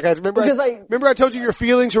you. Remember I told you your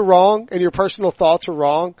feelings are wrong and your personal thoughts are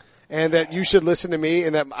wrong and that you should listen to me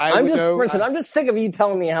and that I'm just sick of you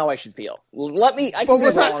telling me how I should feel.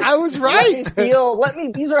 I was right.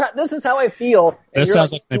 This is how I feel. That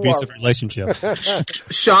sounds like an abusive relationship.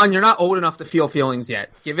 Sean, you're not old enough to feel feelings yet.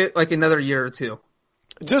 Give it like another year or two.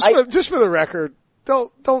 Just for the record,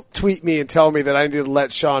 don't tweet me and tell me that I need to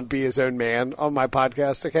let Sean be his own man on my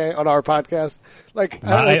podcast, okay? On our podcast.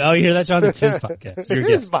 You hear that, Sean? It's his podcast. It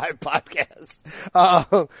is my podcast.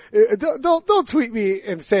 Don't tweet me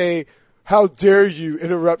and say, how dare you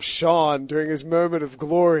interrupt Sean during his moment of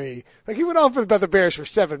glory. He went on about the Bears for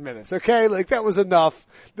 7 minutes, okay? That was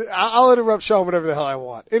enough. I'll interrupt Sean whatever the hell I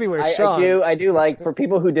want. Anyway, Sean. I do like, for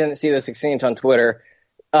people who didn't see this exchange on Twitter,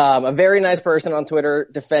 a very nice person on Twitter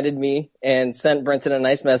defended me and sent Brinson a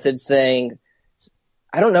nice message saying,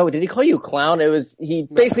 I don't know, did he call you a clown? He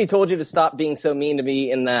basically told you to stop being so mean to me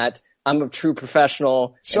and that I'm a true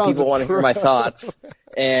professional and people want to hear my thoughts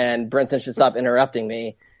and Brinson should stop interrupting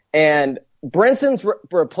me. And Brinson's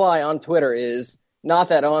reply on Twitter is not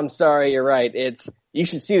that, oh, I'm sorry, you're right. It's, you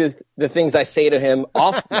should see the things I say to him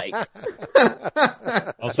off mic.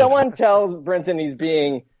 Someone tells Brinson he's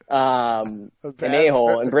being an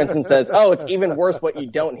a-hole, and Brinson says, oh, it's even worse what you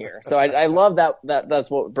don't hear. So I love that's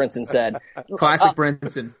what Brinson said. Classic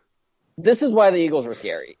Brinson. This is why the Eagles were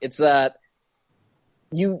scary. It's that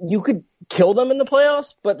you could kill them in the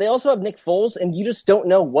playoffs, but they also have Nick Foles, and you just don't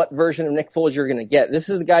know what version of Nick Foles you're going to get. This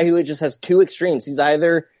is a guy who just has two extremes. He's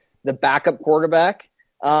either the backup quarterback,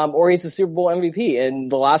 or he's the Super Bowl MVP. In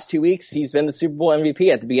the last 2 weeks, he's been the Super Bowl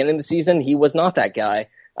MVP. At the beginning of the season, he was not that guy.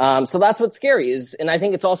 So that's what's scary is, and I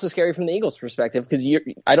think it's also scary from the Eagles' perspective because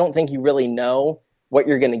I don't think you really know what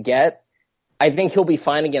you're going to get. I think he'll be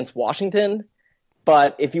fine against Washington,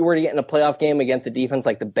 but if you were to get in a playoff game against a defense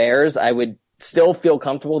like the Bears, I would still feel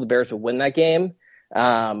comfortable the Bears would win that game,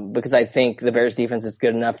 because I think the Bears defense is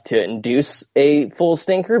good enough to induce a full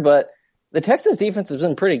stinker, but the Texans defense has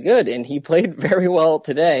been pretty good and he played very well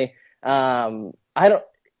today. If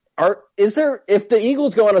the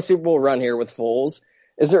Eagles go on a Super Bowl run here with Foles,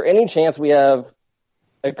 is there any chance we have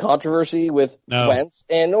a controversy with Wentz?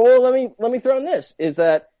 And let me throw in this, is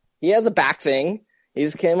that he has a back thing. He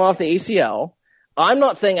just came off the ACL. I'm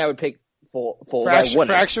not saying I would pick Foles.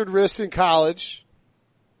 Fractured wrist in college.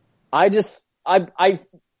 We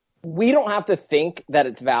don't have to think that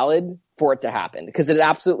it's valid for it to happen because it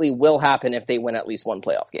absolutely will happen if they win at least one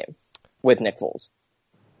playoff game with Nick Foles.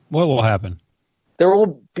 What will happen?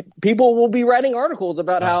 People will be writing articles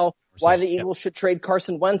about why the Eagles should trade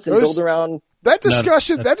Carson Wentz and build around. That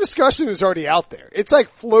discussion is already out there. It's like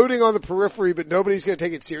floating on the periphery, but nobody's going to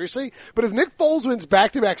take it seriously. But if Nick Foles wins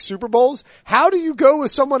back-to-back Super Bowls, how do you go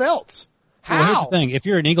with someone else? How? Well, here's the thing. If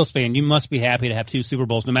you're an Eagles fan, you must be happy to have 2 Super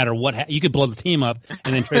Bowls no matter what. You could blow the team up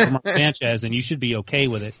and then trade for Mark Sanchez, and you should be okay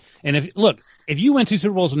with it. And if you win 2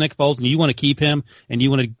 Super Bowls with Nick Foles and you want to keep him and you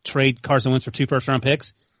want to trade Carson Wentz for 2 first-round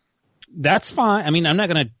picks, that's fine. I mean, I'm not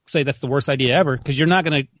going to say that's the worst idea ever because you're not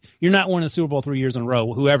winning the Super Bowl 3 years in a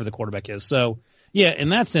row, whoever the quarterback is. So, yeah, in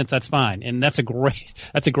that sense, that's fine. And that's a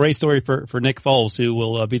great story for Nick Foles, who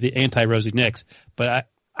will be the anti-Rosie Knicks. But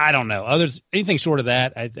I don't know. Anything short of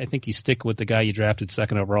that, I think you stick with the guy you drafted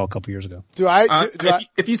 2nd overall a couple years ago.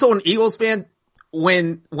 If you told an Eagles fan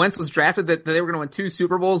when Wentz was drafted that they were going to win 2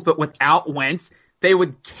 Super Bowls, but without Wentz, they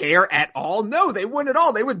would care at all? No, they wouldn't at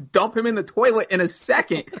all. They would dump him in the toilet in a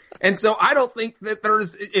second. And so I don't think that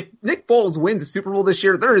if Nick Foles wins a Super Bowl this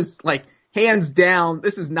year, there is hands down,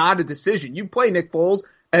 this is not a decision. You play Nick Foles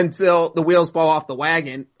until the wheels fall off the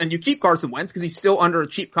wagon, and you keep Carson Wentz because he's still under a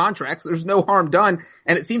cheap contract, so there's no harm done,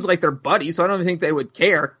 and it seems like they're buddies, so I don't even think they would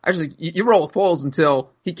care. Actually, you roll with Foles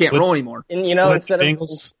until he can't roll anymore. And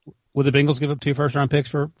would the Bengals give up 2 first-round picks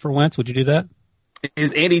for Wentz? Would you do that?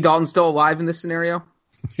 Is Andy Dalton still alive in this scenario?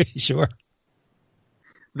 Sure.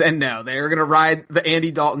 Then no, they're going to ride the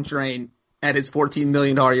Andy Dalton train at his $14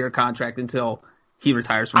 million a year contract until he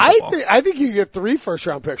retires from football. I think you can get 3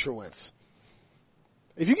 first-round picks for Wentz.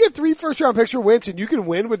 If you get 3 first-round picks for Wentz and you can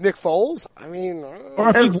win with Nick Foles, I mean... Or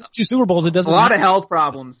if you win 2 Super Bowls, it doesn't matter. A lot matter. of health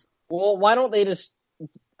problems. Well, why don't they just...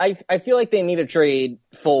 I feel like they need to trade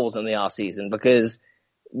Foles in the offseason because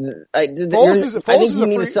I think you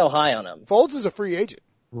need to sell high on him. Foles is a free agent.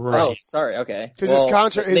 Right. Oh, sorry, okay. Because his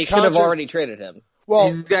contract... They should have already traded him.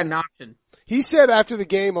 Well, he's got an option. He said after the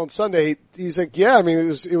game on Sunday, he's like, yeah, I mean,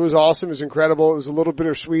 it was awesome. It was incredible. It was a little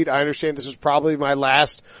bittersweet. I understand this is probably my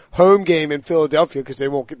last home game in Philadelphia because they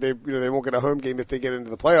won't get a home game if they get into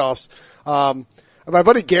the playoffs. My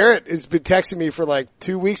buddy Garrett has been texting me for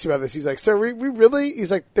 2 weeks about this. He's like, so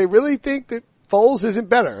they really think that Foles isn't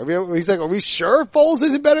better. I mean, he's like, are we sure Foles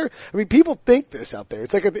isn't better? I mean, people think this out there.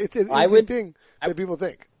 It's like it's an interesting thing that people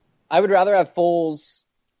think. I would rather have Foles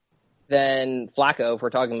than Flacco if we're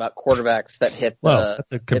talking about quarterbacks that hit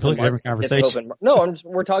that's a completely different conversation.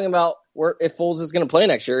 We're talking about if Foles is going to play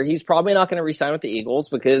next year, he's probably not going to re-sign with the Eagles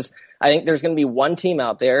because I think there's going to be one team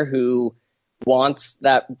out there who wants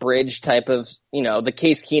that bridge type of, the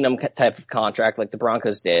Case Keenum type of contract like the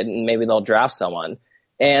Broncos did, and maybe they'll draft someone.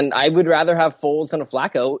 And I would rather have Foles than a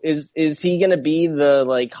Flacco. Is he going to be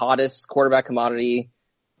the hottest quarterback commodity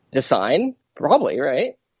to sign? Probably,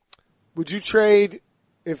 right? Would you trade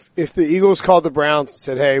if the Eagles called the Browns and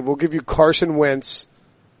said, hey, we'll give you Carson Wentz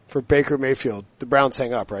for Baker Mayfield? The Browns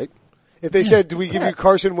hang up, right? If they said, do we give you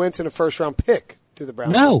Carson Wentz and a first-round pick to the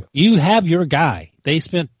Browns? No, you have your guy. They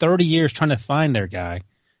spent 30 years trying to find their guy,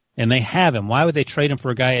 and they have him. Why would they trade him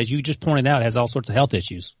for a guy, as you just pointed out, has all sorts of health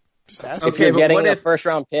issues? If you're getting a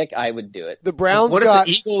first-round pick, I would do it. The Browns What if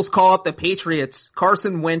the Eagles call up the Patriots,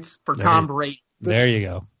 Carson Wentz for Tom Brady? There you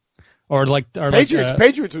go.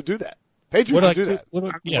 Patriots would do that. Patriots would do that.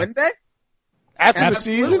 Wouldn't they? After the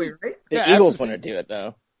season? Right? The Eagles wouldn't do it,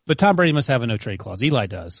 though. But Tom Brady must have a no-trade clause. Eli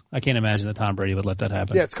does. I can't imagine that Tom Brady would let that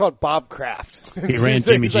happen. Yeah, it's called Bob Kraft. He ran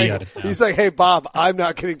Jimmy G out of town. He's like, hey, Bob, I'm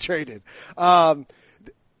not getting traded. My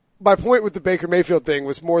point with the Baker Mayfield thing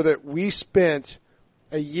was more that we spent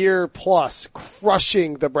a year plus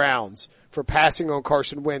crushing the Browns for passing on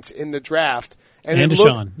Carson Wentz in the draft. And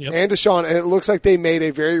Deshaun. And Deshaun. And it looks like they made a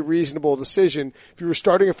very reasonable decision. If you were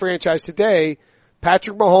starting a franchise today,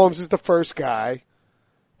 Patrick Mahomes is the first guy.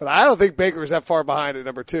 But I don't think Baker is that far behind at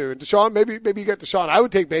number 2. And Deshaun, maybe you got Deshaun. I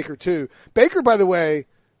would take Baker too. Baker, by the way,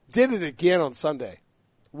 did it again on Sunday.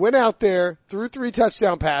 Went out there, threw 3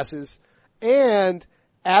 touchdown passes, and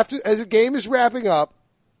as the game is wrapping up,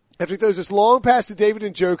 after he throws this long pass to David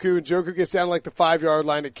Njoku, and Njoku gets down the 5-yard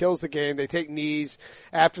line, it kills the game. They take knees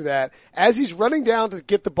after that. As he's running down to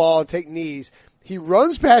get the ball and take knees, he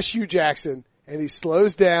runs past Hugh Jackson, and he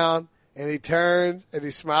slows down, and he turns, and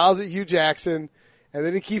he smiles at Hugh Jackson, and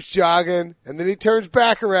then he keeps jogging, and then he turns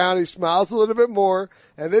back around, he smiles a little bit more,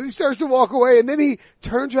 and then he starts to walk away, and then he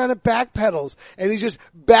turns around and backpedals, and he's just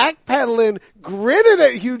backpedaling, grinning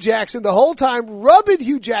at Hugh Jackson the whole time, rubbing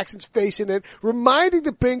Hugh Jackson's face in it, reminding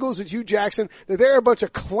the Bengals and Hugh Jackson that they're a bunch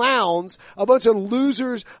of clowns, a bunch of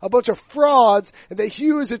losers, a bunch of frauds, and that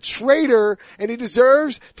Hugh is a traitor, and he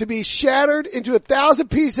deserves to be shattered into 1,000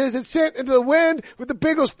 pieces and sent into the wind with the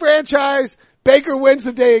Bengals franchise. Baker wins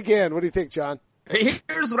the day again. What do you think, John?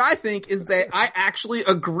 Here's what I think is that I actually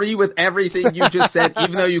agree with everything you just said,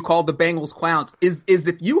 even though you called the Bengals clowns, is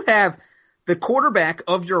if you have the quarterback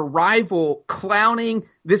of your rival clowning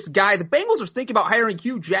this guy. The Bengals are thinking about hiring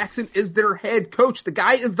Hugh Jackson as their head coach. The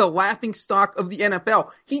guy is the laughing stock of the NFL.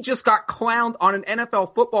 He just got clowned on an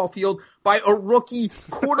NFL football field by a rookie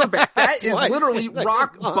quarterback. That is literally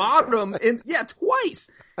rock bottom. And yeah, twice.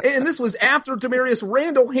 And this was after Demarius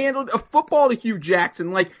Randall handled a football to Hugh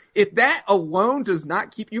Jackson. Like, if that alone does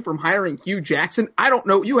not keep you from hiring Hugh Jackson, I don't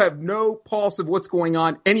know. You have no pulse of what's going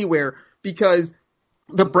on anywhere, because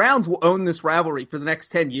the Browns will own this rivalry for the next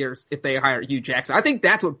 10 years if they hire Hugh Jackson. I think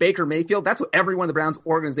that's what Baker Mayfield, that's what everyone in the Browns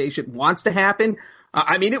organization wants to happen.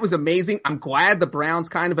 I mean, it was amazing. I'm glad the Browns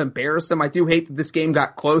kind of embarrassed them. I do hate that this game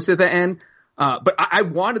got close at the end. But I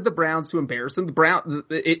wanted the Browns to embarrass them.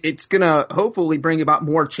 It's going to hopefully bring about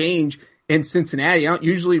more change in Cincinnati. I don't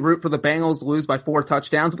usually root for the Bengals to lose by 4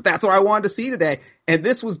 touchdowns, but that's what I wanted to see today. And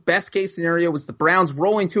this was best case scenario, was the Browns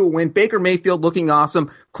rolling to a win, Baker Mayfield looking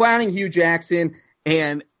awesome, clowning Hugh Jackson,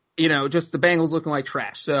 and, just the Bengals looking like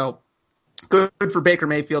trash. So good for Baker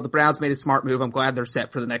Mayfield. The Browns made a smart move. I'm glad they're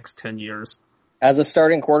set for the next 10 years. As a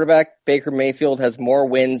starting quarterback, Baker Mayfield has more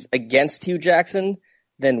wins against Hugh Jackson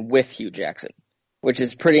than with Hugh Jackson, which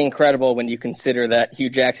is pretty incredible when you consider that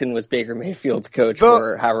Hugh Jackson was Baker Mayfield's coach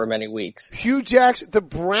for however many weeks. Hugh Jackson, the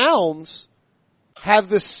Browns have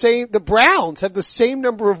the same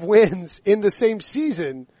number of wins in the same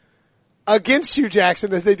season against Hugh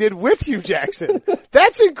Jackson as they did with Hugh Jackson.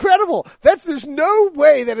 That's incredible. There's no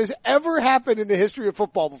way that has ever happened in the history of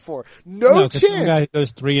football before. No chance. Some guy who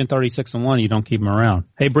goes 3-36-1, you don't keep him around.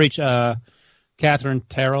 Hey, Breech, Catherine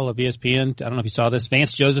Terrell of ESPN, I don't know if you saw this.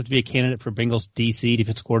 Vance Joseph to be a candidate for Bengals DC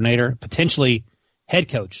defensive coordinator, potentially head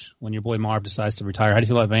coach when your boy Marv decides to retire. How do you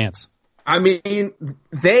feel about Vance? I mean,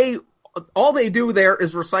 all they do there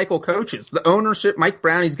is recycle coaches. The ownership, Mike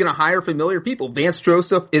Brown, he's going to hire familiar people. Vance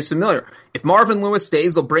Joseph is familiar. If Marvin Lewis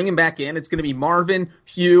stays, they'll bring him back in. It's going to be Marvin,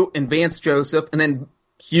 Hugh, and Vance Joseph. And then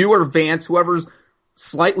Hugh or Vance, whoever's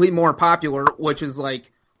slightly more popular, which is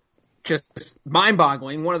like just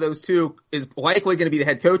mind-boggling. One of those two is likely going to be the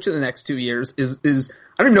head coach in the next 2 years. I don't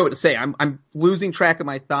even know what to say. I'm losing track of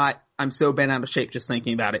my thought. I'm so bent out of shape just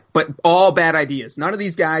thinking about it. But all bad ideas. None of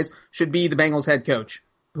these guys should be the Bengals head coach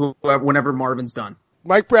whenever Marvin's done.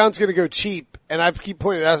 Mike Brown's going to go cheap, and I keep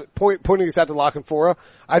pointing this out to Lock and Fora.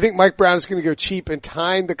 I think Mike Brown is going to go cheap and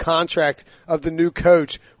time the contract of the new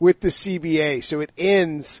coach with the CBA, so it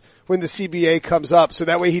ends when the CBA comes up, so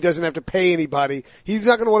that way he doesn't have to pay anybody. He's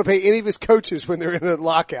not going to want to pay any of his coaches when they're in a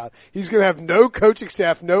lockout. He's going to have no coaching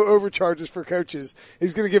staff, no overcharges for coaches.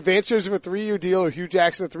 He's going to give Vance Joseph a 3-year deal or Hugh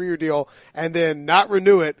Jackson a 3-year deal and then not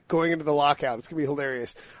renew it going into the lockout. It's going to be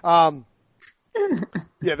hilarious.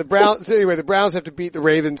 Yeah, the Browns have to beat the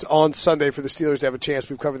Ravens on Sunday for the Steelers to have a chance.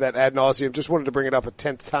 We've covered that ad nauseum. Just wanted to bring it up a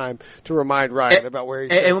 10th time to remind Ryan about where he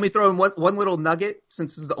sits. And let me throw in one little nugget,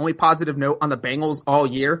 since this is the only positive note on the Bengals all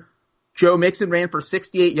year. Joe Mixon ran for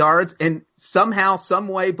 68 yards, and somehow, some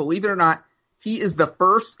way, believe it or not, he is the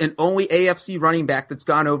first and only AFC running back that's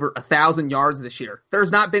gone over 1,000 yards this year.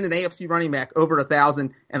 There's not been an AFC running back over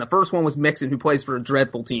 1,000, and the first one was Mixon, who plays for a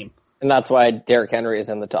dreadful team. And that's why Derrick Henry is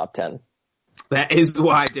in the top 10. That is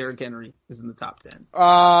why Derrick Henry is in the top 10.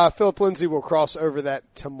 Philip Lindsay will cross over that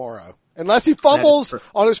tomorrow. Unless he fumbles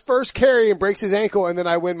on his first carry and breaks his ankle, and then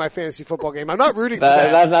I win my fantasy football game. I'm not rooting for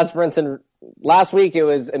that. That's Brinson. Last week it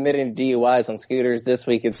was admitting DUIs on scooters. This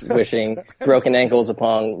week it's wishing broken ankles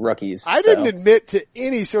upon rookies. I didn't admit to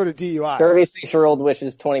any sort of DUI. 36-year-old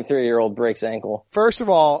wishes 23-year-old breaks ankle. First of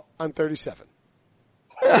all, I'm 37.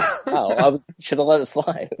 I should have let it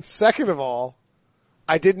slide. Second of all,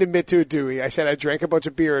 I didn't admit to a Dewey. I said I drank a bunch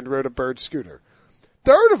of beer and rode a bird scooter.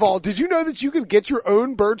 Third of all, did you know that you can get your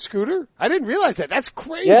own bird scooter? I didn't realize that. That's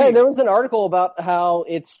crazy. Yeah, there was an article about how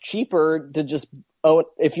it's cheaper to just own,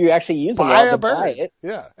 if you actually use them, buy a bird. Buy it.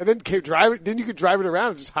 Yeah, and then drive it. Then you could drive it around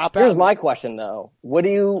and just hop out. Here's my question though: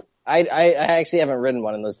 I actually haven't ridden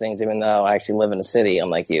one of those things, even though I actually live in a city,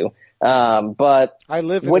 unlike you. But I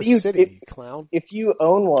live in a city, clown. If you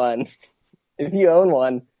own one,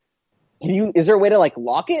 is there a way to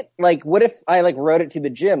lock it? Like, what if I rode it to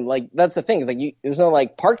the gym? Like, that's the thing. Is there's no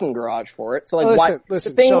parking garage for it. So listen, the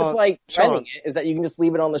thing Sean, with renting it is that you can just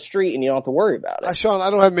leave it on the street and you don't have to worry about it. Sean,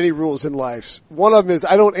 I don't have many rules in life. One of them is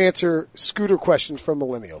I don't answer scooter questions from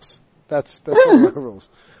millennials. That's one of my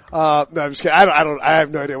rules. No, I'm just kidding. I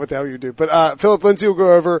have no idea what the hell you do. But, Philip Lindsay will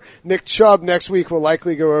go over. Nick Chubb next week will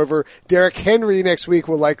likely go over. Derrick Henry next week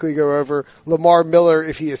will likely go over. Lamar Miller,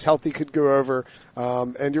 if he is healthy, could go over.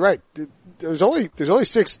 And you're right. There's only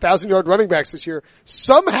 6,000-yard running backs this year.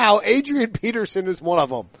 Somehow Adrian Peterson is one of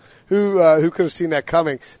them. Who could have seen that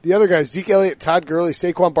coming? The other guys, Zeke Elliott, Todd Gurley,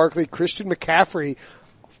 Saquon Barkley, Christian McCaffrey,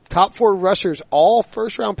 top 4 rushers, all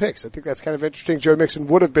first-round picks. I think that's kind of interesting. Joe Mixon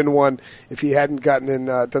would have been one if he hadn't gotten in,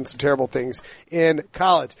 done some terrible things in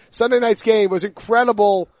college. Sunday night's game was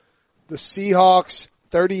incredible. The Seahawks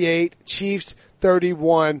 38, Chiefs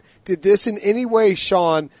 31. Did this in any way,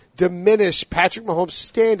 Sean, diminish Patrick Mahomes'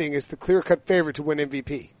 standing as the clear-cut favorite to win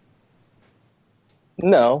MVP?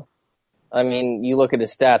 No. I mean, you look at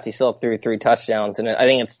his stats, he still threw 3 touchdowns, and I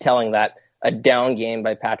think it's telling that a down game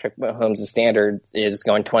by Patrick Mahomes' standard is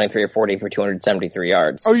going 23 or 40 for 273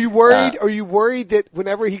 yards. Are you worried? Are you worried that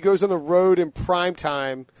whenever he goes on the road in prime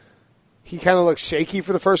time, he kind of looks shaky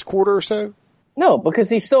for the first quarter or so? No, because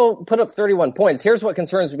he still put up 31 points. Here's what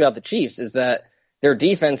concerns me about the Chiefs is that their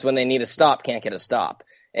defense, when they need a stop, can't get a stop.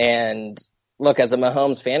 And look, as a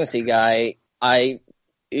Mahomes fantasy guy,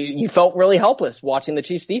 you felt really helpless watching the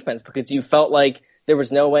Chiefs defense because you felt like there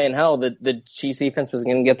was no way in hell that the Chiefs defense was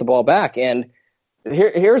going to get the ball back. And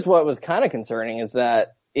here's what was kind of concerning is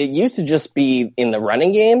that it used to just be in the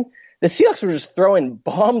running game. The Seahawks were just throwing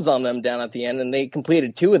bombs on them down at the end, and they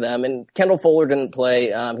completed 2 of them. And Kendall Fuller didn't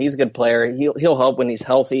play. He's a good player. He'll help when he's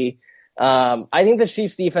healthy. I think the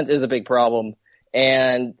Chiefs defense is a big problem.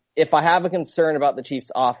 And if I have a concern about the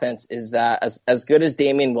Chiefs offense is that as good as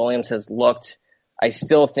Damian Williams has looked, I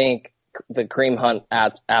still think the Kareem Hunt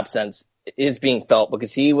absence is being felt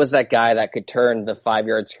because he was that guy that could turn the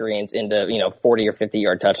 5-yard screens into, 40 or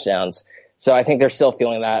 50-yard touchdowns. So I think they're still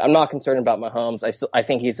feeling that. I'm not concerned about Mahomes. I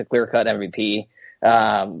think he's a clear-cut MVP.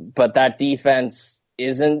 But that defense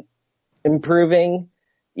isn't improving,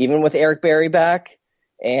 even with Eric Berry back.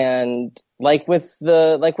 And like with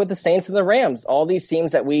the Saints and the Rams, all these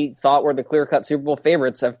teams that we thought were the clear-cut Super Bowl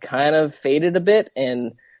favorites have kind of faded a bit.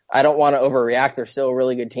 And I don't want to overreact. They're still a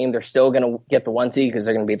really good team. They're still going to get the 1 seed because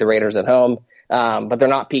they're going to beat the Raiders at home. But they're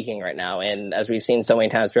not peaking right now. And as we've seen so many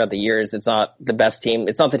times throughout the years, it's not the best team.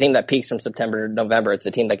 It's not the team that peaks from September to November. It's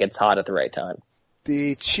the team that gets hot at the right time.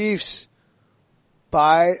 The Chiefs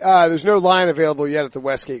there's no line available yet at the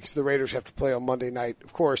Westgate because the Raiders have to play on Monday night,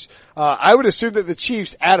 of course. I would assume that the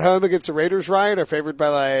Chiefs at home against the Raiders, Ryan, are favored by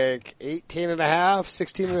like 18.5,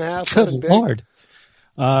 16.5. Good Lord.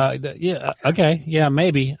 Yeah. Okay. Yeah.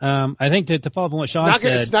 Maybe. I think that to follow up on what Sean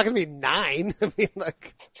said, it's not going to be 9. I mean,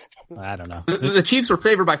 I don't know. The Chiefs were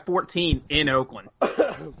favored by 14 in Oakland.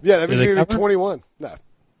 Yeah, that means they're going to be 21. No.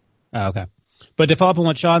 Oh, okay. But to follow up on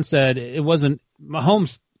what Sean said, it wasn't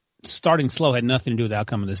Mahomes starting slow had nothing to do with the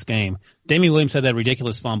outcome of this game. Damian Williams had that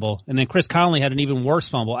ridiculous fumble, and then Chris Conley had an even worse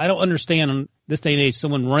fumble. I don't understand in this day and age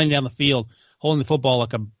someone running down the field holding the football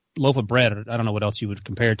like a loaf of bread, or I don't know what else you would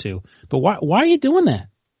compare it to. But why are you doing that?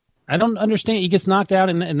 I don't understand. He gets knocked out,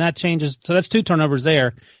 and that changes. So that's 2 turnovers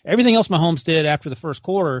there. Everything else Mahomes did after the first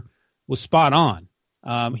quarter was spot on.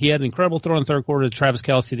 He had an incredible throw in the third quarter to Travis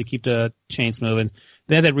Kelce to keep the chains moving.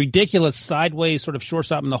 They had that ridiculous sideways sort of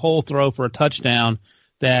shortstop in the hole throw for a touchdown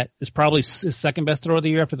that is probably his second best throw of the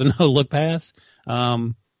year after the no-look pass.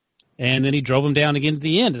 And then he drove him down again at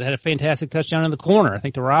the end. It had a fantastic touchdown in the corner, I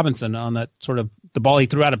think, to Robinson on that sort of the ball he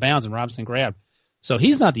threw out of bounds and Robinson grabbed. So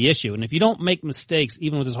he's not the issue. And if you don't make mistakes,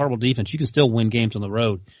 even with his horrible defense, you can still win games on the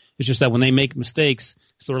road. It's just that when they make mistakes,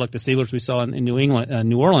 sort of like the Steelers we saw in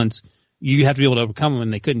New Orleans, you have to be able to overcome them,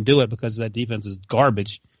 and they couldn't do it because that defense is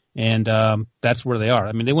garbage. And that's where they are.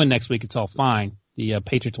 I mean, they win next week, it's all fine. The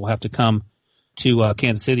Patriots will have to come to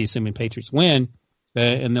Kansas City, assuming Patriots win,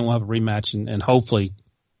 and then we'll have a rematch, and hopefully,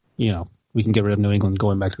 we can get rid of New England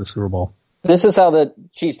going back to the Super Bowl. This is how the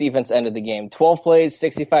Chiefs defense ended the game. 12 plays,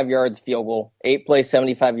 65 yards, field goal. 8 plays,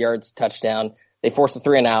 75 yards, touchdown. They forced a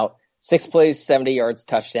 3-and-out. 6 plays, 70 yards,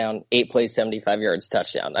 touchdown. 8 plays, 75 yards,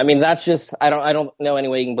 touchdown. I mean, that's just, I don't know any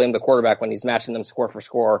way you can blame the quarterback when he's matching them score for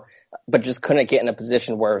score, but just couldn't get in a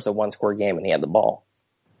position where it was a 1-score game and he had the ball.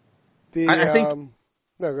 I think.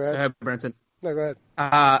 No, go ahead. Brinson. No, go ahead.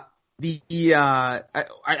 I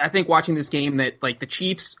think watching this game that like the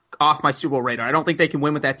Chiefs off my Super Bowl radar. I don't think they can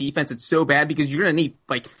win with that defense. It's so bad because you're going to need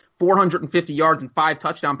like 450 yards and 5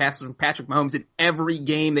 touchdown passes from Patrick Mahomes in every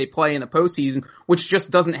game they play in the postseason, which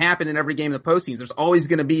just doesn't happen in every game in the postseason. There's always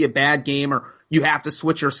going to be a bad game or you have to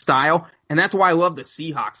switch your style. And that's why I love the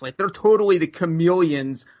Seahawks. Like they're totally the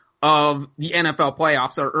chameleons of the NFL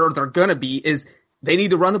playoffs or they're going to be is they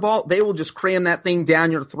need to run the ball. They will just cram that thing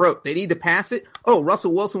down your throat. They need to pass it. Oh,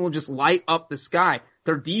 Russell Wilson will just light up the sky.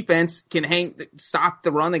 Their defense can stop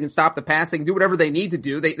the run. They can stop the pass. They can do whatever they need to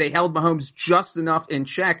do. They held Mahomes just enough in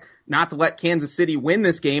check not to let Kansas City win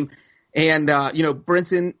this game. And,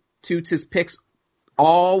 Brinson toots his picks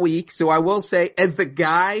all week. So I will say, as the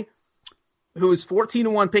guy who is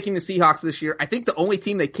 14-1 picking the Seahawks this year, I think the only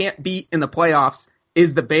team they can't beat in the playoffs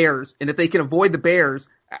is the Bears. And if they can avoid the Bears,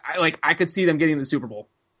 I could see them getting the Super Bowl.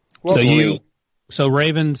 Well, so So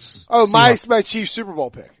Ravens. Oh, my Seahawks. Chiefs Super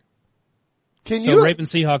Bowl pick.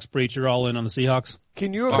 Ravens Seahawks Breech, you're all in on the Seahawks?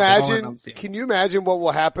 Can you imagine what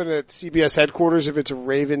will happen at CBS headquarters if it's a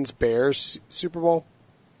Ravens Bears Super Bowl?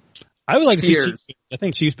 I would like to see Chiefs. I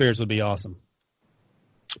think Chiefs Bears would be awesome.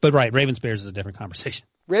 But right, Ravens Bears is a different conversation.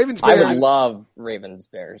 Ravens Bears. I would love Ravens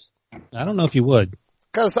Bears. I don't know if you would.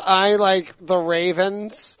 Because I like the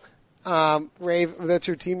Ravens. That's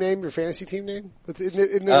your team name, your fantasy team name?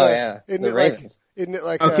 Isn't it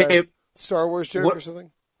like a Star Wars joke or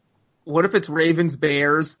something? What if it's Ravens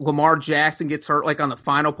Bears? Lamar Jackson gets hurt like on the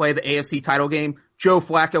final play of the AFC title game. Joe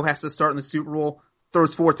Flacco has to start in the Super Bowl,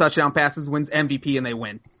 throws 4 touchdown passes, wins MVP, and they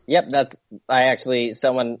win. Yep, I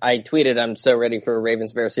tweeted I'm so ready for a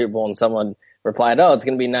Ravens Bears Super Bowl, and someone replied, "Oh, it's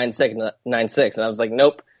going to be 9-6," and I was like,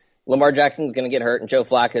 "Nope." Lamar Jackson's going to get hurt, and Joe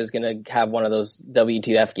Flacco is going to have one of those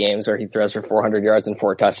WTF games where he throws for 400 yards and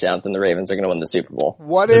 4 touchdowns, and the Ravens are going to win the Super Bowl.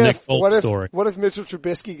 What if Mitchell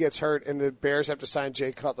Trubisky gets hurt and the Bears have to sign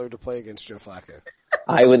Jay Cutler to play against Joe Flacco?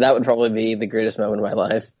 That would probably be the greatest moment of my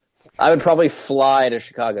life. I would probably fly to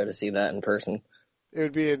Chicago to see that in person. It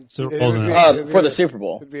would be for the Super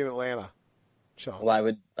Bowl. It'd be in Atlanta. Sean.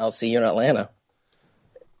 Well, I'll see you in Atlanta.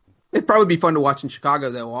 It'd probably be fun to watch in Chicago,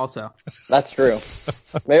 though, also. That's true.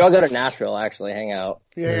 Maybe I'll go to Nashville, actually, hang out.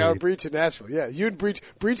 Yeah, Breech in Nashville. Yeah, you and Breech.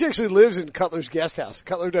 Breech actually lives in Cutler's guest house.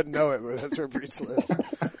 Cutler doesn't know it, but that's where Breech lives.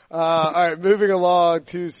 All right, moving along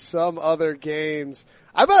to some other games.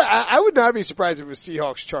 I would not be surprised if it was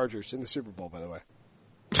Seahawks-Chargers in the Super Bowl, by the way.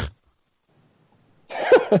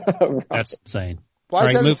 That's insane. Why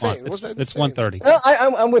is that insane? It's 1:30. No,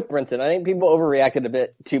 I'm with Brinson. I think people overreacted a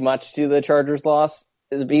bit too much to the Chargers loss.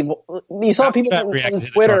 You saw people on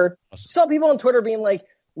Twitter. You saw people on Twitter being like,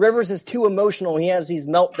 "Rivers is too emotional. He has these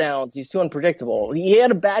meltdowns. He's too unpredictable." He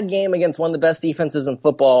had a bad game against one of the best defenses in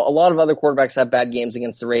football. A lot of other quarterbacks have bad games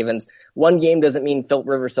against the Ravens. One game doesn't mean Philip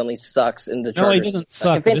Rivers suddenly sucks in the Chargers. No, he doesn't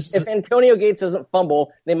suck. If Antonio Gates doesn't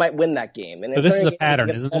fumble, they might win that game. And but this is a pattern,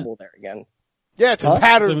 isn't it? There again. Yeah, it's a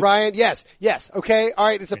pattern, Ryan. Yes. Okay. All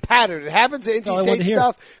right. It's a pattern. It happens at NC State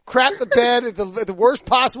stuff. Crap the bed at the worst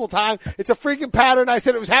possible time. It's a freaking pattern. I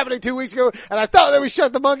said it was happening 2 weeks ago, and I thought that we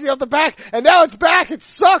shut the monkey off the back, and now it's back. It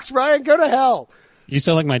sucks, Ryan. Go to hell. You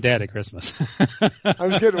sound like my dad at Christmas.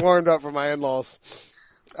 I'm just getting warmed up for my in-laws.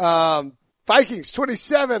 Vikings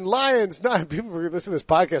 27, Lions 9. People were listening to this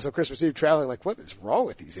podcast on Christmas Eve traveling like, what is wrong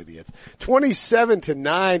with these idiots?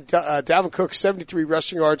 27-9. Dalvin Cook 73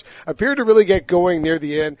 rushing yards appeared to really get going near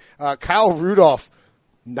the end. Kyle Rudolph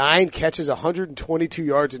 9 catches, 122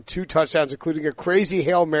 yards and 2 touchdowns, including a crazy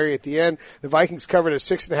Hail Mary at the end. The Vikings covered as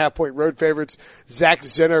 6.5 point road favorites. Zach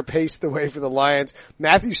Zenner paced the way for the Lions.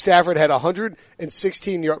 Matthew Stafford had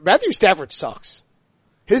 116 yards. Matthew Stafford sucks.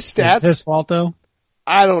 His stats. Is his fault though?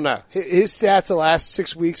 I don't know. His stats the last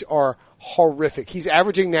 6 weeks are horrific. He's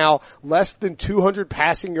averaging now less than 200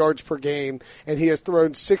 passing yards per game, and he has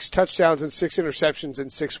thrown 6 touchdowns and 6 interceptions in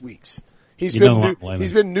 6 weeks. He's been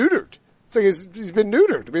neutered. It's like he's been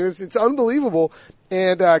neutered. I mean, it's unbelievable.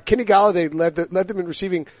 And Kenny Golladay led them in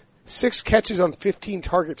receiving 6 catches on 15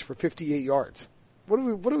 targets for 58 yards. What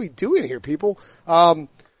are we doing here, people? Are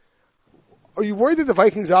you worried that the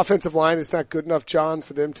Vikings offensive line is not good enough, John,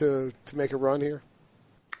 for them to make a run here?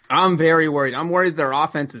 I'm very worried. I'm worried their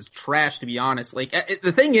offense is trash, to be honest. Like,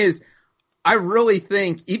 the thing is, I really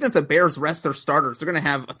think even if the Bears rest their starters, they're going to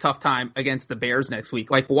have a tough time against the Bears next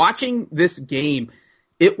week. Like, watching this game,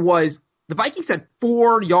 the Vikings had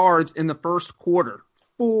 4 yards in the first quarter.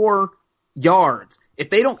 4 yards. If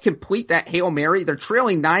they don't complete that Hail Mary, they're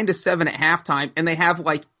trailing 9-7 at halftime, and they have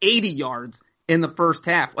like 80 yards in the first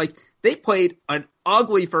half. Like, they played an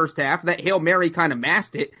ugly first half. That Hail Mary kind of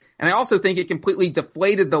masked it. And I also think it completely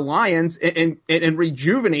deflated the Lions and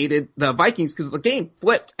rejuvenated the Vikings because the game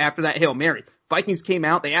flipped after that Hail Mary. Vikings came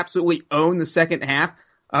out. They absolutely owned the second half.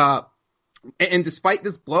 And despite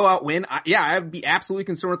this blowout win, I would be absolutely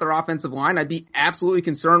concerned with their offensive line. I'd be absolutely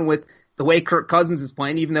concerned with the way Kirk Cousins is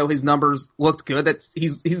playing, even though his numbers looked good.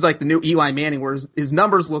 He's like the new Eli Manning, where his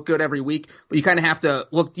numbers look good every week, but you kind of have to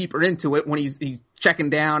look deeper into it when he's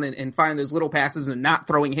checking down and finding those little passes and not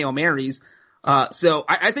throwing Hail Marys. So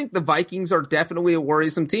I think the Vikings are definitely a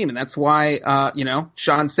worrisome team, and that's why,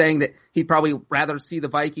 Sean's saying that he'd probably rather see the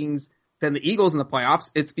Vikings than the Eagles in the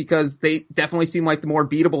playoffs. It's because they definitely seem like the more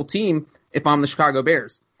beatable team if I'm the Chicago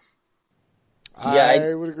Bears.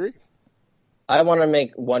 I would agree. I want to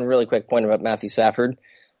make one really quick point about Matthew Stafford.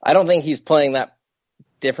 I don't think he's playing that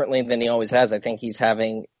differently than he always has. I think he's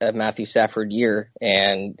having a Matthew Stafford year,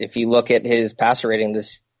 and if you look at his passer rating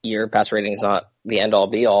this year, passer rating is not the end-all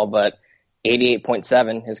be-all, but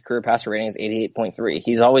 88.7. His career passer rating is 88.3.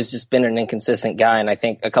 He's always just been an inconsistent guy. And I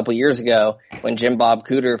think a couple years ago when Jim Bob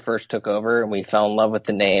Cooter first took over and we fell in love with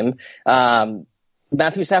the name,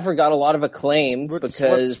 Matthew Stafford got a lot of acclaim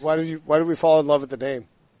because why did we fall in love with the name?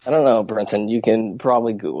 I don't know, Brinson. You can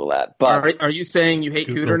probably Google that. But are you saying you hate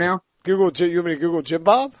Cooter now? You want me to Google Jim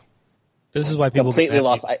Bob? This is why people completely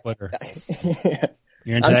lost. Twitter.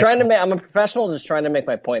 I'm a professional just trying to make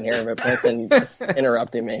my point here, but Brinson just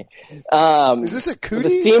interrupting me. Is this a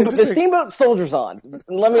cootie? The Steamboat Soldier's on.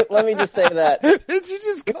 Let me just say that. Did you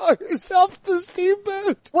just call yourself the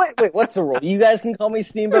Steamboat? Wait, what's the rule? You guys can call me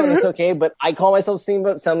Steamboat, it's okay, but I call myself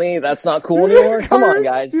Steamboat, suddenly that's not cool anymore? Come on,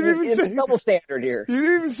 guys. It's a double standard here. You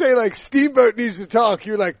didn't even say, like, Steamboat needs to talk.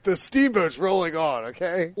 You're like, the Steamboat's rolling on,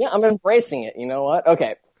 okay? Yeah, I'm embracing it. You know what?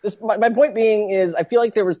 Okay. My point being is, I feel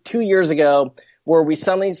like there was 2 years ago where we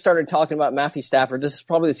suddenly started talking about Matthew Stafford. This is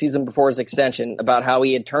probably the season before his extension, about how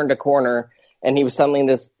he had turned a corner and he was suddenly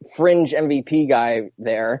this fringe MVP guy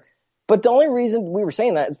there. But the only reason we were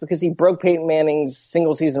saying that is because he broke Peyton Manning's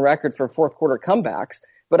single season record for fourth quarter comebacks.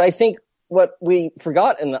 But I think what we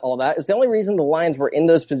forgot in all that is the only reason the Lions were in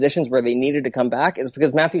those positions where they needed to come back is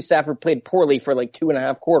because Matthew Stafford played poorly for like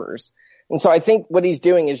 2.5 quarters. And so I think what he's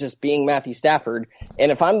doing is just being Matthew Stafford.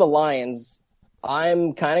 And if I'm the Lions,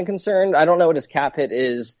 I'm kind of concerned. I don't know what his cap hit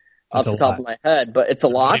is off the top of my head, but it's a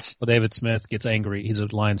lot. Well, David Smith gets angry. He's a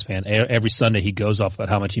Lions fan. Every Sunday he goes off about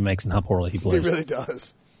how much he makes and how poorly he plays. He really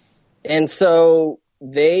does. And so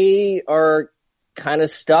they are kind of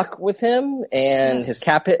stuck with him, and his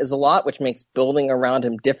cap hit is a lot, which makes building around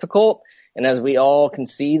him difficult. And as we all can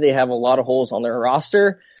see, they have a lot of holes on their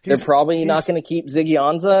roster. They're probably not going to keep Ziggy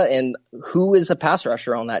Ansah, and who is a pass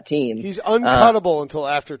rusher on that team? He's uncuttable until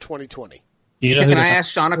after 2020. Can I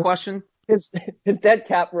ask Sean a question? His dead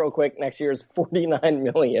cap real quick next year is $49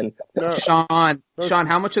 million. No. Sean,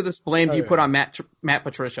 how much of this blame do you put on Matt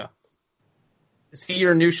Patricia? Is he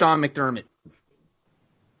your new Sean McDermott?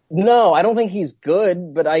 No, I don't think he's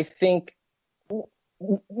good, but I think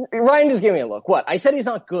Ryan just gave me a look. What? I said he's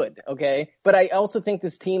not good, okay? But I also think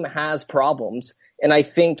this team has problems, and I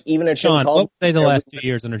think even if Jim Caldwell, what say the last 2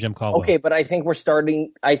 years under Jim Caldwell? Okay, but I think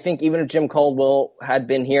I think even if Jim Caldwell had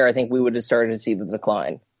been here, I think we would have started to see the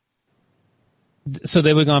decline. So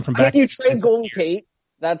they would have gone from back. You trade Golden Tate.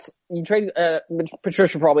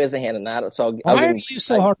 Patricia probably has a hand in that. So why are you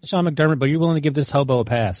so hard on Sean McDermott, but you're willing to give this hobo a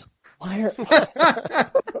pass? We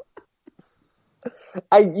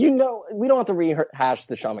don't have to rehash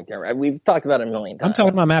the Sean McDermott. We've talked about it a million times. I'm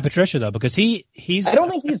talking about Matt Patricia though, because he's. I don't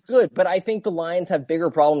think he's good, but I think the Lions have bigger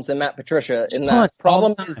problems than Matt Patricia. And the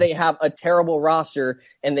problem is they have a terrible roster,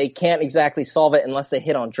 and they can't exactly solve it unless they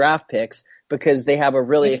hit on draft picks because they have a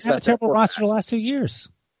really expensive. Terrible roster the last 2 years.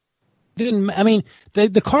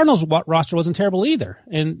 The Cardinals' roster wasn't terrible either,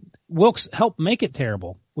 and Wilkes helped make it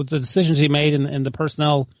terrible with the decisions he made and the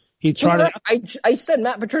personnel he tried. I said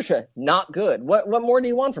Matt Patricia, not good. What more do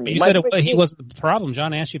you want from me? You said he wasn't the problem.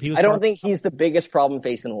 John asked you if he was. I don't think he's the biggest problem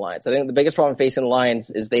facing the Lions. I think the biggest problem facing the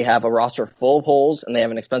Lions is they have a roster full of holes and they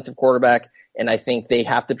have an expensive quarterback, and I think they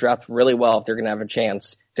have to draft really well if they're going to have a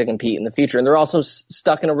chance to compete in the future. And they're also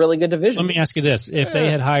stuck in a really good division. Let me ask you this. If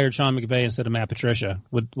they had hired Sean McVay instead of Matt Patricia,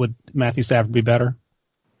 would Matthew Stafford be better?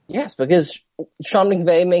 Yes, because Sean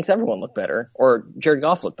McVay makes everyone look better, or Jared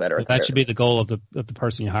Goff look better. That should be the goal of the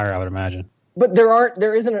person you hire, I would imagine. But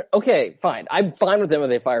okay, fine. I'm fine with them if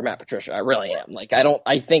they fire Matt Patricia. I really am.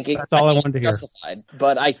 I think that's all I wanted to hear. Justified.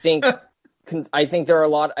 But I think there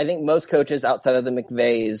are I think most coaches outside of the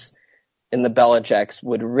McVays and the Belichicks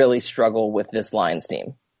would really struggle with this Lions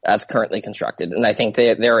team as currently constructed. And I think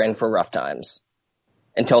they're in for rough times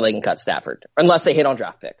until they can cut Stafford, unless they hit on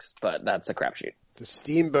draft picks. But that's a crapshoot. The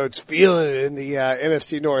Steamboat's feeling it in the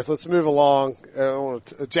NFC North. Let's move along.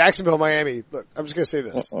 Jacksonville, Miami. Look, I'm just going to say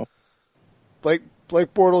this. Blake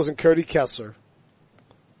Bortles and Cody Kessler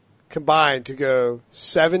combined to go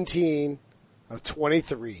 17 of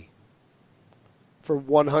 23 for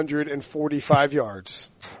 145 yards.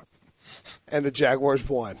 And the Jaguars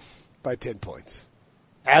won by 10 points.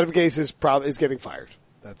 Adam Gase is getting fired.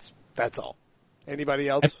 That's all. Anybody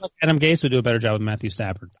else? I feel like Adam Gase would do a better job with Matthew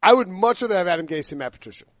Stafford. I would much rather have Adam Gase than Matt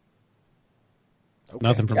Patricia. Okay.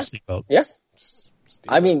 Nothing from Steamboat. Yeah.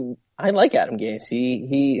 I mean, I like Adam Gase.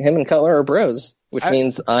 Him and Cutler are bros, which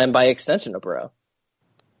means I'm by extension a bro.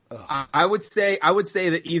 I would say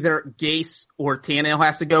that either Gase or Tannehill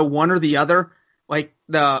has to go, one or the other. Like,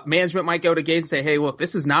 the management might go to Gase and say, hey, look,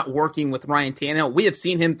 this is not working with Ryan Tannehill. We have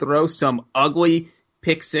seen him throw some ugly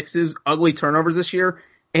pick sixes, ugly turnovers this year.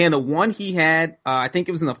 And the one he had, I think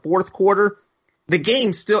it was in the fourth quarter, the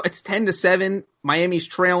game still, it's 10-7. Miami's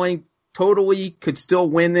trailing. totally could still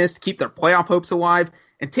win this, keep their playoff hopes alive.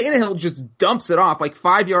 And Tannehill just dumps it off like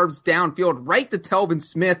 5 yards downfield right to Telvin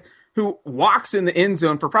Smith, who walks in the end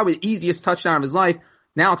zone for probably the easiest touchdown of his life.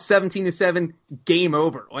 Now it's 17-7, game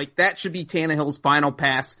over. Like, that should be Tannehill's final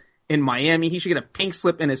pass in Miami. He should get a pink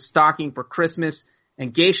slip in his stocking for Christmas,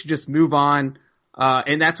 and Gay should just move on.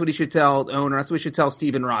 And that's what he should tell the owner. That's what he should tell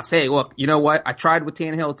Stephen Ross. Hey, look, you know what? I tried with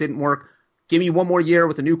Tannehill. It didn't work. Give me one more year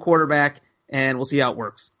with a new quarterback, and we'll see how it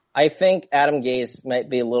works. I think Adam Gase might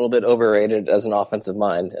be a little bit overrated as an offensive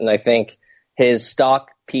mind. And I think his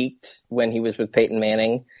stock peaked when he was with Peyton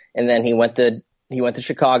Manning, and then he went to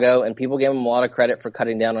Chicago, and people gave him a lot of credit for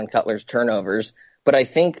cutting down on Cutler's turnovers. But I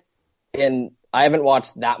think, and I haven't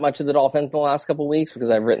watched that much of the Dolphins in the last couple of weeks because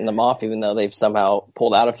I've written them off, even though they've somehow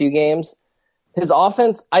pulled out a few games. His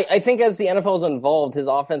offense, I think as the NFL is involved, his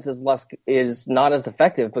offense is not as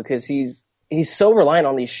effective because he's so reliant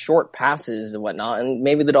on these short passes and whatnot, and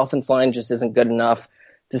maybe the Dolphins line just isn't good enough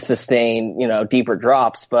to sustain, deeper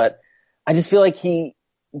drops. But I just feel like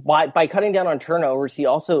by cutting down on turnovers, he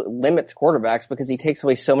also limits quarterbacks because he takes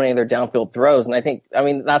away so many of their downfield throws.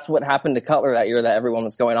 And that's what happened to Cutler that year that everyone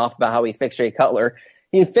was going off about how he fixed Jay Cutler.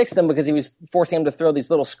 He fixed him because he was forcing him to throw these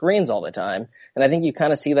little screens all the time. And I think you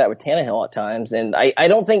kind of see that with Tannehill at times. And I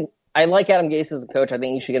don't think, I like Adam Gase as a coach. I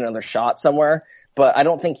think he should get another shot somewhere. But I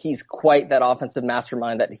don't think he's quite that offensive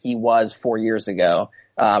mastermind that he was 4 years ago.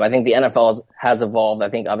 I think the NFL has evolved. I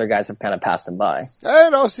think other guys have kind of passed him by.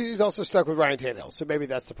 And also, he's also stuck with Ryan Tannehill, so maybe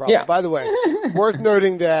that's the problem. Yeah. By the way, worth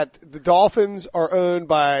noting that the Dolphins are owned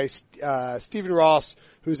by Stephen Ross,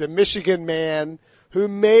 who's a Michigan man who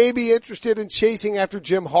may be interested in chasing after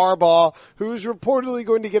Jim Harbaugh, who's reportedly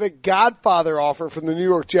going to get a Godfather offer from the New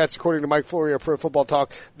York Jets, according to Mike Florio, Pro Football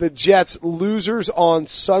Talk. The Jets, losers on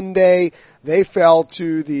Sunday. They fell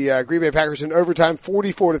to the Green Bay Packers in overtime,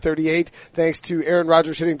 44-38, thanks to Aaron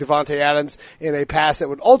Rodgers hitting Devontae Adams in a pass that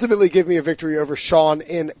would ultimately give me a victory over Sean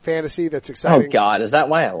in fantasy. That's exciting. Oh, God, is that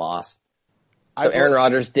why I lost? So Aaron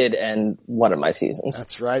Rodgers did end one of my seasons.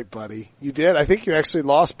 That's right, buddy. You did. I think you actually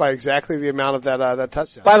lost by exactly the amount of that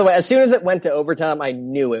touchdown. By the way, as soon as it went to overtime, I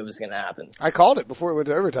knew it was going to happen. I called it before it went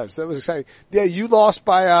to overtime, so that was exciting. Yeah, you lost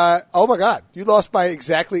by, oh my God, you lost by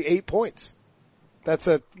exactly 8 points. That's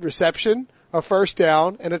a reception, a first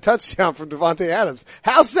down, and a touchdown from Devontae Adams.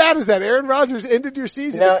 How sad is that? Aaron Rodgers ended your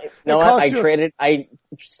season. No,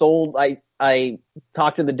 I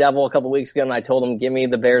talked to the devil a couple weeks ago and I told him, give me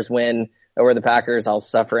the Bears win over the Packers. I'll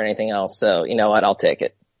suffer anything else. So, you know what? I'll take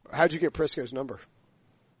it. How'd you get Prisco's number?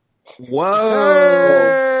 Whoa.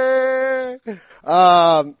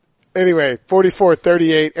 Anyway,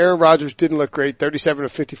 44-38. Aaron Rodgers didn't look great.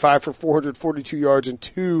 37-55 for 442 yards and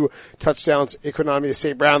 2 touchdowns. Equanimeous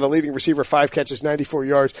St. Brown, the leading receiver, 5 catches, 94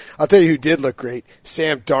 yards. I'll tell you who did look great.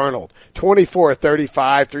 Sam Darnold.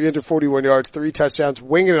 24-35, 341 yards, 3 touchdowns,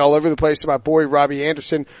 winging it all over the place to my boy Robbie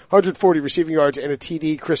Anderson. 140 receiving yards and a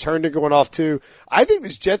TD. Chris Herndon going off too. I think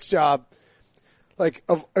this Jets job, like,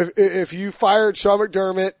 if you fired Sean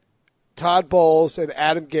McDermott, Todd Bowles, and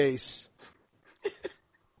Adam Gase,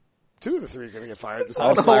 2 of the 3 are going to get fired this The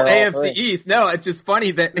whole AFC East. No, it's just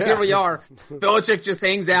funny that here we are. Belichick just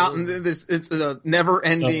hangs out, and it's a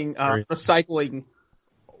never-ending recycling.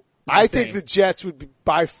 I think the Jets would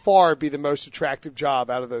by far be the most attractive job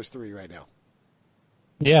out of those 3 right now.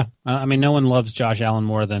 Yeah. I mean, no one loves Josh Allen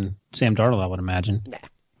more than Sam Darnold, I would imagine. Nah.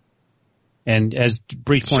 And as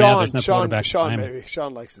Breech pointed out, there's no quarterback. Sean, maybe.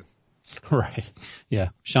 Sean likes him. Right. Yeah.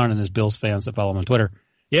 Sean and his Bills fans that follow him on Twitter.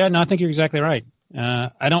 Yeah, no, I think you're exactly right.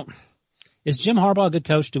 Is Jim Harbaugh a good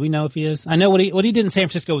coach? Do we know if he is? I know what he did in San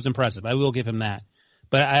Francisco was impressive. I will give him that.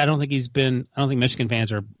 But I don't think Michigan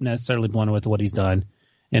fans are necessarily blown away with what he's done.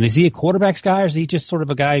 And is he a quarterbacks guy, or is he just sort of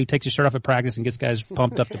a guy who takes his shirt off at practice and gets guys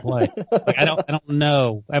pumped up to play? Like, I don't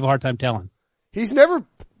know. I have a hard time telling. He's never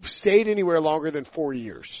stayed anywhere longer than 4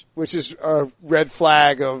 years, which is a red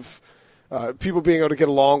flag of people being able to get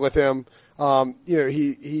along with him.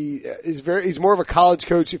 He's more of a college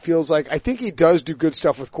coach, it feels like. I think he does do good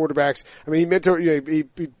stuff with quarterbacks. I mean,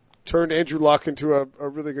 he turned Andrew Luck into a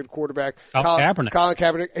really good quarterback. Colin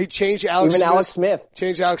Kaepernick. He changed Alex Smith.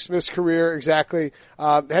 Changed Alex Smith's career, exactly.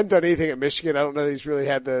 Hadn't done anything at Michigan. I don't know that he's really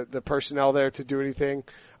had the personnel there to do anything.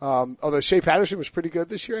 Although Shea Patterson was pretty good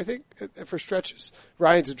this year, I think, for stretches.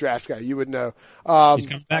 Ryan's a draft guy. You would know. He's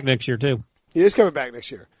coming back next year, too. He is coming back next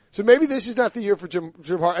year. So maybe this is not the year for Jim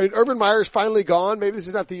Harbaugh. I mean, Urban Meyer's finally gone. Maybe this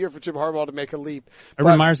is not the year for Jim Harbaugh to make a leap.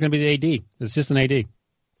 Urban Meyer's going to be the AD. It's just an AD.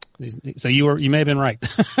 So you may have been right.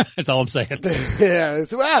 That's all I'm saying. Yeah.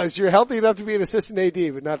 Wow. You're healthy enough to be an assistant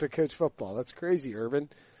AD, but not to coach football. That's crazy, Urban.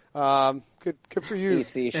 Good for you.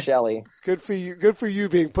 DC Shelley. Good for you. Good for you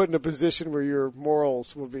being put in a position where your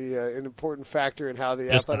morals will be an important factor in how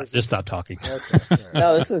the athletics. Just stop talking. Okay. Right.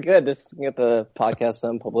 No, this is good. This can get the podcast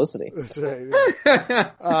some publicity. That's right.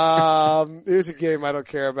 Yeah. Here's a game I don't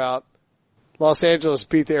care about. Los Angeles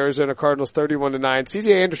beat the Arizona Cardinals 31-9.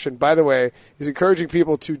 CJ Anderson, by the way, is encouraging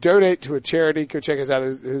people to donate to a charity. Go check us out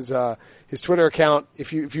his Twitter account.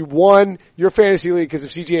 If you won your fantasy league because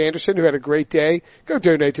of CJ Anderson, who had a great day, go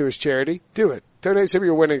donate to his charity. Do it. Donate some of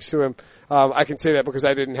your winnings to him. I can say that because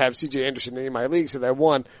I didn't have CJ Anderson in any of my leagues that I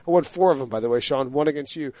won. I won 4 of them, by the way, Sean. 1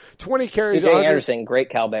 against you. 20 carries. CJ Anderson,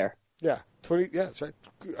 great Cal Bear. Yeah. 20. Yeah, that's right.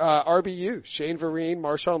 RBU. Shane Vereen,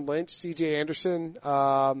 Marshawn Lynch, CJ Anderson,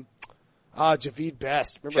 Javid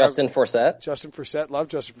Best. Remember Justin Forsett. Justin Forsett. Love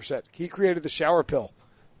Justin Forsett. He created the shower pill.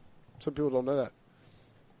 Some people don't know that.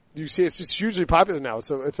 You see, it's hugely popular now.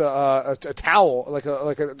 It's a towel, like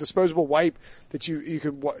a disposable wipe that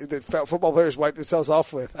that football players wipe themselves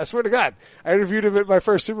off with. I swear to God, I interviewed him at my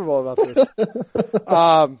first Super Bowl about this.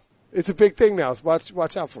 It's a big thing now.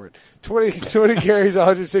 Watch out for it. 20 carries,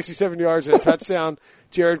 167 yards, and a touchdown.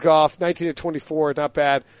 Jared Goff, 19-24, not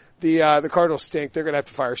bad. The Cardinals stink. They're going to have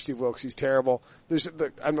to fire Steve Wilkes. He's terrible.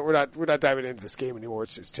 We're not diving into this game anymore.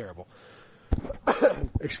 It's terrible.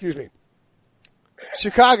 Excuse me.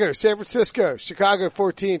 Chicago, San Francisco. Chicago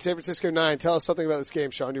 14, San Francisco 9. Tell us something about this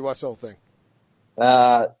game, Sean. You watched the whole thing.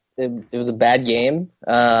 It was a bad game.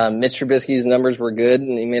 Mitch Trubisky's numbers were good,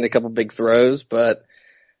 and he made a couple big throws, but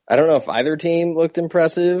I don't know if either team looked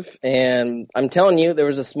impressive. And I'm telling you, there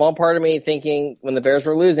was a small part of me thinking when the Bears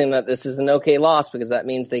were losing that this is an okay loss because that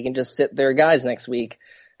means they can just sit their guys next week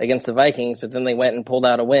against the Vikings, but then they went and pulled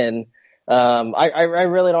out a win. I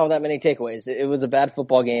really don't have that many takeaways. It was a bad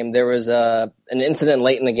football game. There was an incident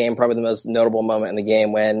late in the game, probably the most notable moment in the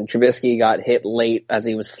game, when Trubisky got hit late as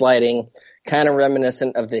he was sliding, kind of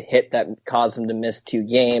reminiscent of the hit that caused him to miss 2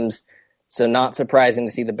 games. So not surprising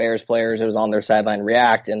to see the Bears players that was on their sideline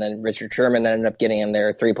react, and then Richard Sherman ended up getting in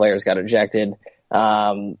there. 3 players got ejected.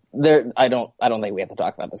 I don't think we have to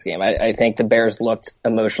talk about this game. I think the Bears looked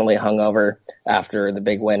emotionally hungover after the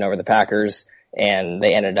big win over the Packers, and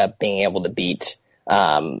they ended up being able to beat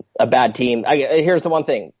a bad team. Here's the one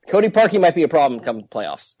thing. Cody Parkey might be a problem come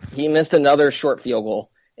playoffs. He missed another short field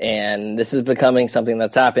goal, and this is becoming something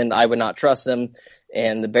that's happened. I would not trust him,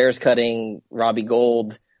 and the Bears cutting Robbie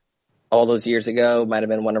Gould all those years ago might have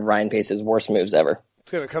been one of Ryan Pace's worst moves ever.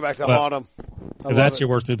 It's going to come back to haunt him. If that's your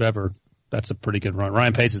worst move ever, that's a pretty good run.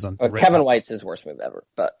 Ryan Pace is on. Kevin White's his worst move ever,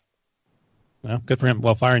 but. Well, good for him.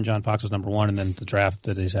 Well, firing John Fox was number 1, and then the draft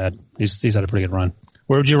that he's had a pretty good run.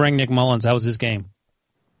 Where would you rank Nick Mullins? How was his game?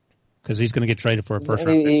 Because he's going to get traded for a first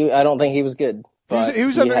round. I don't think he was good. He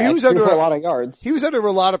was under a lot of yards. He was under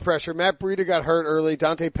a lot of pressure. Matt Breida got hurt early.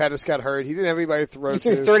 Dante Pettis got hurt. He didn't have anybody to throw to.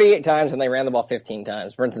 He threw 38 times and they ran the ball 15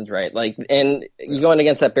 times. Brinson's right. And you going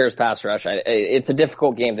against that Bears pass rush, it's a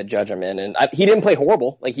difficult game to judge him in. And he didn't play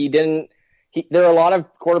horrible. There are a lot of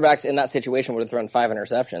quarterbacks in that situation would have thrown 5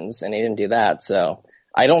 interceptions, and he didn't do that. So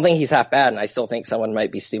I don't think he's half bad, and I still think someone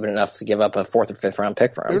might be stupid enough to give up a 4th or 5th round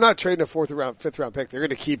pick for him. They're not trading a 4th round, 5th round pick. They're going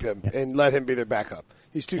to keep him and let him be their backup.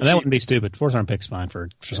 He's too cheap. That wouldn't be stupid. 4th round pick's fine for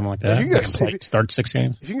something like that. Start 6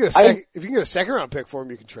 games. If you can get a 2nd round pick for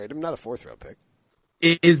him, you can trade him. Not a 4th round pick.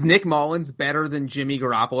 Is Nick Mullins better than Jimmy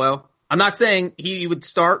Garoppolo? I'm not saying he would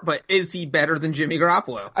start, but is he better than Jimmy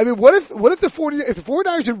Garoppolo? I mean, what if the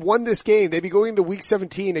 49ers had won this game, they'd be going into week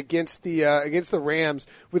 17 against the Rams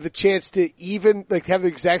with a chance to even have the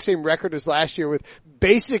exact same record as last year with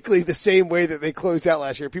basically the same way that they closed out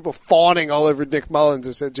last year. People fawning all over Nick Mullins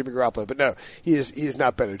instead of Jimmy Garoppolo. But no, he is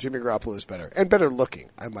not better. Jimmy Garoppolo is better. And better looking,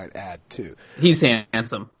 I might add, too. He's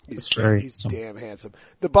handsome. He's damn handsome.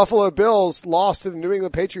 The Buffalo Bills lost to the New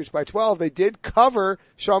England Patriots by 12. They did cover,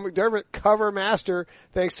 Sean McDermott, cover master,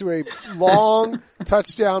 thanks to a long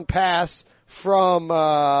touchdown pass from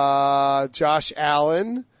Josh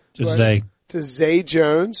Allen. To Zay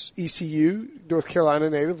Jones, ECU, North Carolina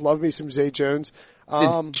native. Love me some Zay Jones.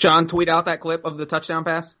 Did Sean tweet out that clip of the touchdown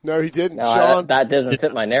pass? No, he didn't. No, Sean, that doesn't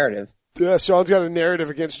fit my narrative. Yeah, Sean's got a narrative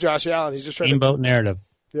against Josh Allen. He's just trying Steamboat narrative.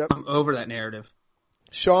 Yep. I'm over that narrative.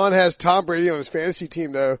 Sean has Tom Brady on his fantasy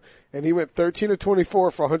team, though, and he went 13 of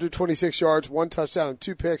 24 for 126 yards, 1 touchdown, and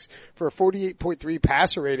 2 picks for a 48.3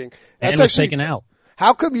 passer rating. That's and was taken out.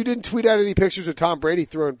 How come you didn't tweet out any pictures of Tom Brady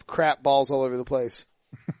throwing crap balls all over the place?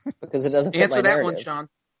 Because it doesn't fit Answer my that narrative. one, Sean.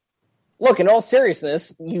 Look, in all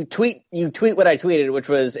seriousness, you tweet what I tweeted, which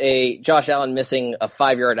was a Josh Allen missing a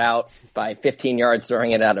 5-yard out by 15 yards,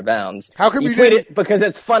 throwing it out of bounds. How come you tweet didn't? It because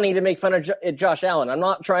it's funny to make fun of Josh Allen. I'm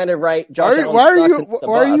not trying to write Josh Allen. Why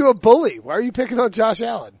are you a bully? Why are you picking on Josh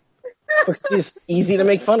Allen? because he's easy to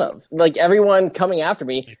make fun of. Like, everyone coming after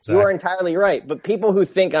me, Exactly. You are entirely right. But people who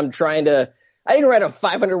think I'm trying to, I didn't write a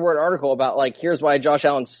 500-word article about, like, here's why Josh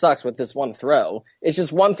Allen sucks with this one throw. It's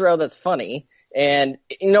just one throw that's funny. And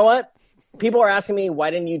you know what? People are asking me, why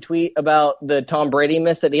didn't you tweet about the Tom Brady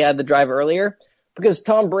miss that he had the drive earlier? Because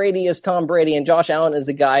Tom Brady is Tom Brady, and Josh Allen is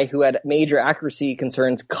a guy who had major accuracy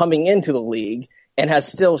concerns coming into the league and has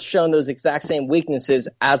still shown those exact same weaknesses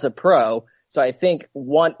as a pro. So I think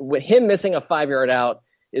with him missing a 5-yard out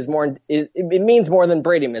it means more than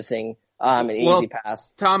Brady missing an easy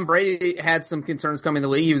pass. Tom Brady had some concerns coming in the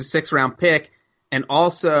league. He was a 6th-round pick. And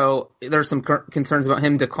also, there's some concerns about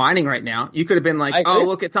him declining right now. You could have been like, oh,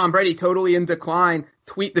 look at Tom Brady, totally in decline,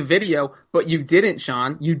 tweet the video, but you didn't,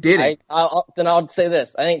 Sean. You didn't. Then I'll say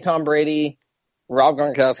this. I think Tom Brady, Rob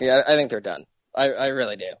Gronkowski, I think they're done. I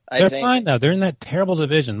really do. They're fine, though. They're in that terrible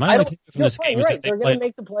division. My only takeaway from this game is that they're going to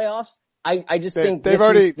make the playoffs. I just think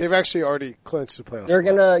they've actually already clinched the playoffs. They're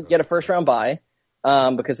going to get a first-round bye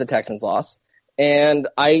because the Texans lost. And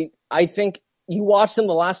I think you watch them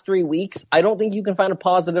the last 3 weeks, I don't think you can find a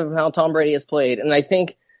positive of how Tom Brady has played. And I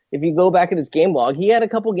think if you go back at his game log, he had a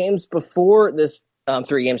couple games before this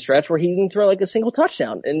 3-game stretch where he didn't throw like a single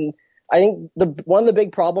touchdown. And I think one of the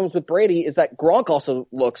big problems with Brady is that Gronk also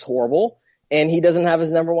looks horrible, and he doesn't have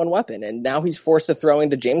his number one weapon. And now he's forced to throw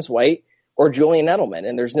into James White or Julian Edelman,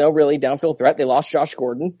 and there's no really downfield threat. They lost Josh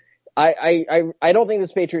Gordon. I don't think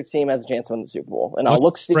this Patriots team has a chance to win the Super Bowl. And I'll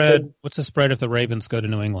look stupid. What's the spread if the Ravens go to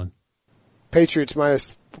New England? Patriots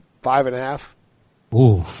minus 5.5.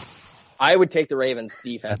 Ooh. I would take the Ravens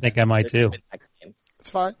defense. I think I might too. It's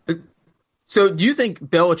fine. So do you think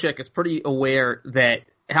Belichick is pretty aware that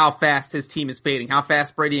how fast his team is fading, how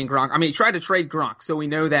fast Brady and Gronk, I mean, he tried to trade Gronk, so we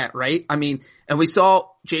know that, right? I mean, and we saw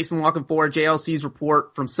Jason Lockenford, JLC's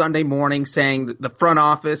report from Sunday morning saying that the front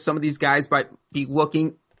office, some of these guys might be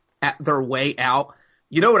looking at their way out.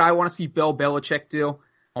 You know what I want to see Bill Belichick do?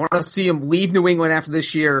 I want to see him leave New England after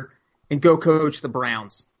this year and go coach the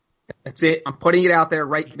Browns. That's it. I'm putting it out there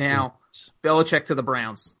right now. Belichick to the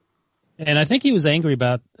Browns. And I think he was angry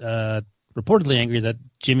about, reportedly angry that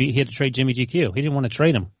he had to trade Jimmy GQ. He didn't want to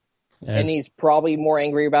trade him. And he's probably more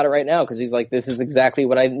angry about it right now because he's like, this is exactly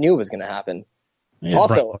what I knew was going to happen.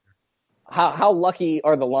 Also, how lucky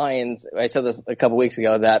are the Lions? I said this a couple weeks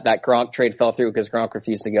ago that Gronk trade fell through because Gronk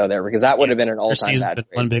refused to go there because that would have been an all-time bad trade.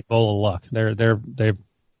 One big bowl of luck. They're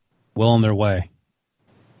well on their way.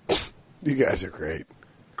 You guys are great.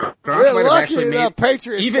 We're lucky the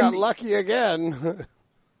Patriots got lucky again.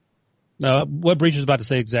 No, what Breech was about to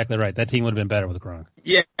say exactly right. That team would have been better with Gronk.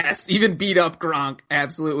 Yes, even beat up Gronk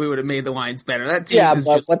absolutely would have made the Lions better. That team is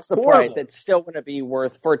but just what's the horrible. price? It's still going to be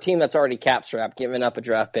worth, for a team that's already cap strapped, giving up a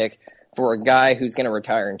draft pick for a guy who's going to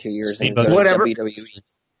retire in 2 years and go to WWE.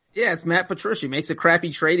 Yeah, it's Matt Patricia. He makes a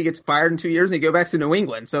crappy trade. He gets fired in 2 years and he goes back to New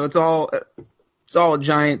England. So it's all a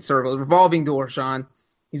giant circle, revolving door, Sean.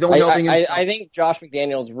 He's only helping himself. I think Josh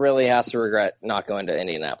McDaniels really has to regret not going to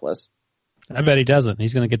Indianapolis. I bet he doesn't.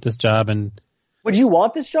 He's going to get this job. And would you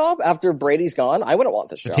want this job after Brady's gone? I wouldn't want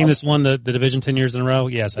this job. The team that's won the division 10 years in a row?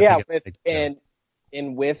 Yes.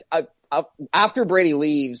 After Brady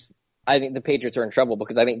leaves, I think the Patriots are in trouble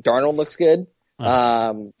because I think Darnold looks good.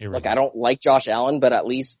 Look, I don't like Josh Allen, but at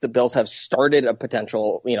least the Bills have started a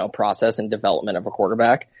potential, process and development of a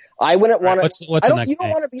quarterback. I wouldn't want to. You don't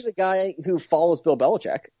want to be the guy who follows Bill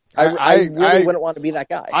Belichick. I really wouldn't want to be that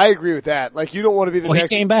guy. I agree with that. Like, you don't want to be the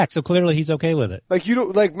next. He came back, so clearly he's okay with it. Like, you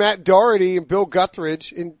don't, like Matt Doherty and Bill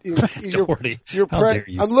Guthridge. Doherty.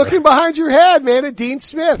 I'm looking behind your head, man, at Dean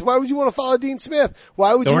Smith. Why would you want to follow Dean Smith?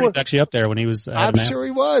 Why would Doherty's you want actually up there when he was. I'm sure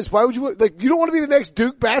he was. Why would you want, you don't want to be the next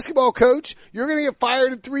Duke basketball coach. You're going to get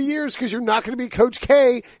fired in 3 years because you're not going to be Coach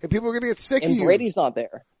K, and people are going to get sick of you. And Brady's not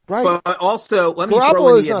there. Right. But also, let me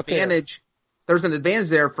throw in the advantage. There's an advantage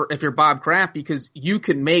there if you're Bob Kraft because you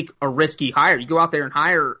can make a risky hire. You go out there and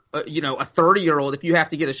hire, a 30-year-old. If you have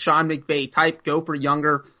to get a Sean McVay type, go for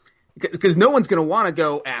younger, because no one's going to want to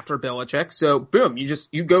go after Belichick. So boom,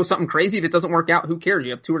 you go something crazy. If it doesn't work out, who cares?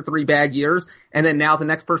 You have 2 or 3 bad years, and then now the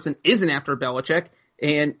next person isn't after Belichick,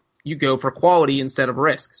 and you go for quality instead of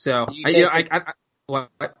risk. So what?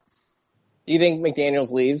 Do you think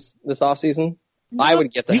McDaniels leaves this offseason? No, I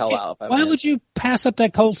would get the hell out. Why would you pass up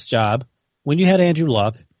that Colts job when you had Andrew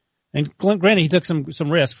Luck? And granted, he took some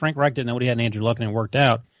risk. Frank Reich didn't know what he had in Andrew Luck, and it worked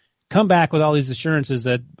out. Come back with all these assurances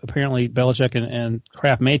that apparently Belichick and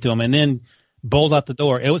Kraft made to him, and then bowled out the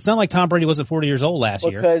door. It was not like Tom Brady wasn't 40 years old last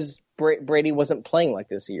year. Because Brady wasn't playing like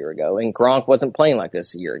this a year ago, and Gronk wasn't playing like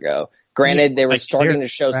this a year ago. Granted, they were starting to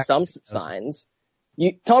show some signs.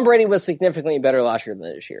 Tom Brady was significantly better last year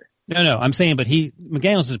than this year. No, I'm saying, but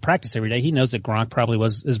McDaniels has practiced every day. He knows that Gronk probably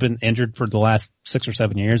has been injured for the last 6 or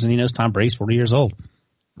 7 years, and he knows Tom Brady's 40 years old.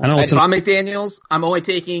 I don't know. If I'm McDaniels, I'm only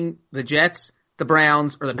taking the Jets, the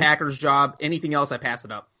Browns, or the Packers job. Anything else, I pass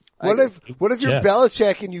it up. What if you're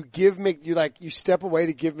Belichick and you step away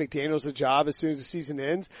to give McDaniels the job as soon as the season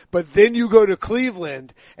ends, but then you go to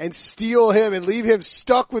Cleveland and steal him and leave him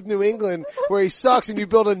stuck with New England where he sucks, and you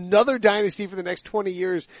build another dynasty for the next 20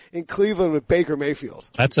 years in Cleveland with Baker Mayfield?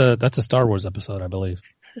 That's a Star Wars episode, I believe.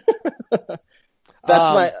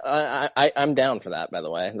 I'm down for that, by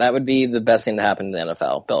the way. That would be the best thing to happen in the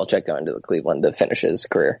NFL. Belichick going to Cleveland to finish his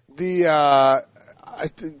career.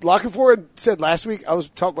 Locking Forward said last week, we were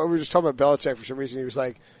just talking about Belichick for some reason. He was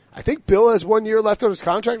like, I think Bill has 1 year left on his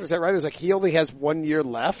contract. Is that right? It was like he only has 1 year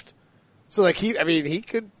left. So like he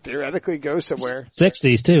could theoretically go somewhere.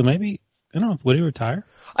 60s too, maybe. I don't know. Would he retire?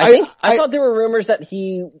 I thought there were rumors that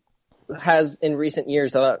he has in recent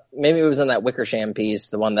years. Maybe it was in that Wickersham piece,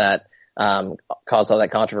 the one that caused all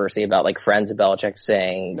that controversy about like friends of Belichick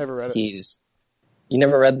saying never read it. You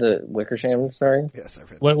never read the Wickersham story? Yes, I've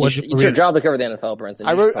read it. It's your job to cover the NFL, Brinson.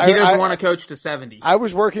 He doesn't want to coach to 70. I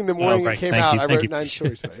was working the morning it came out. I wrote 9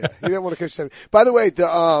 stories about it. Yeah. He didn't want to coach to 70. By the way,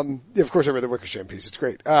 of course I read the Wickersham piece. It's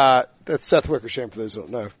great. That's Seth Wickersham for those who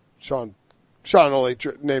don't know. Sean only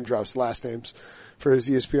name drops last names for his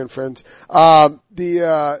ESPN friends. I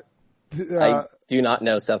do not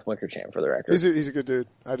know Seth Wickersham for the record. He's a good dude.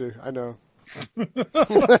 I do. I know.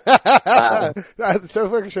 Wow. So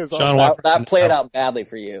Wickersham's awesome. That played out badly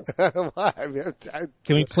for you.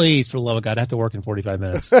 Can we please, for the love of God, I have to work in 45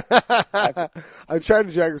 minutes. I'm trying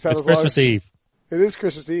to drag this out. It's Christmas Eve. It is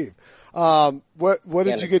Christmas Eve. What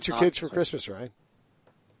did you get your kids for Christmas, Ryan?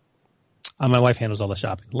 My wife handles all the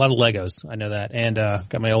shopping. A lot of Legos, I know that, and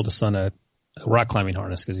got my oldest son a rock climbing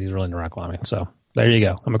harness because he's really into rock climbing. So there you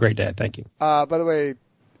go. I'm a great dad. Thank you. By the way,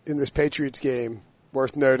 in this Patriots game,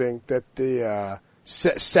 worth noting that the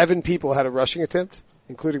 7 people had a rushing attempt,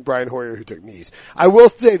 including Brian Hoyer, who took knees. I will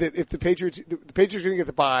say that if the Patriots are going to get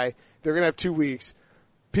the bye, they're going to have 2 weeks.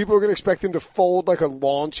 People are going to expect them to fold like a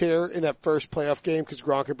lawn chair in that first playoff game because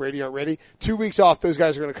Gronk and Brady aren't ready. 2 weeks off, those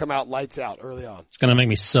guys are going to come out lights out early on. It's going to make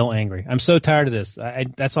me so angry. I'm so tired of this.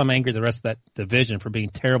 That's why I'm angry at the rest of that division for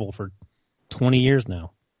being terrible for 20 years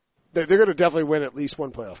now. They're going to definitely win at least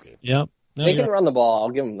one playoff game. Yep. They can run the ball. I'll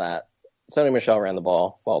give them that. Sony Michel ran the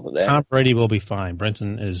ball well today. Tom Brady will be fine.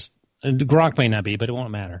 Brinson is – Gronk may not be, but it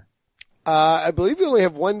won't matter. I believe we only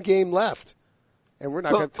have 1 game left, and we're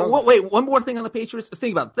not going to talk. Wait, one more thing on the Patriots.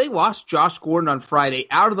 Think about it. They lost Josh Gordon on Friday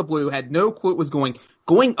out of the blue, had no clue it was going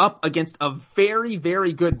up against a very,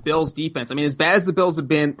 very good Bills defense. I mean, as bad as the Bills have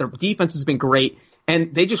been, their defense has been great,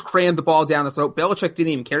 and they just crammed the ball down the throat. Belichick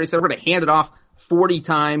didn't even care. He said, we're going to hand it off 40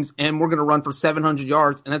 times, and we're going to run for 700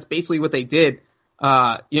 yards, and that's basically what they did.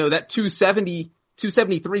 That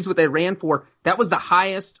 273 is what they ran for. That was the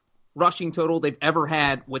highest rushing total they've ever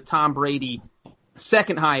had with Tom Brady,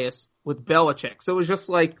 second highest with Belichick. So it was just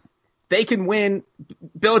like they can win.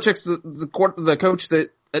 Belichick's the coach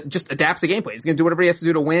that just adapts the game play. He's going to do whatever he has to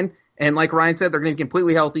do to win. And like Ryan said, they're going to be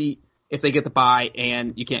completely healthy if they get the bye,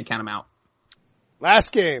 and you can't count them out.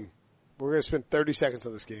 Last game. We're going to spend 30 seconds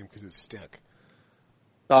on this game because it's stick.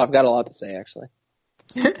 Oh, I've got a lot to say, actually.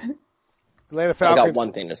 Atlanta Falcons. I got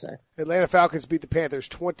one thing to say. Atlanta Falcons beat the Panthers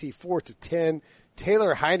 24-10.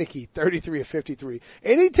 Taylor Heineke 33 of 53.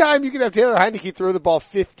 Anytime you can have Taylor Heineke throw the ball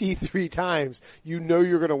 53 times, you know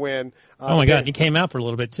you're going to win. Oh my God, he came out for a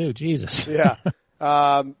little bit too. Jesus. Yeah.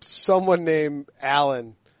 Someone named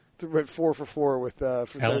Allen went 4 for 4 with for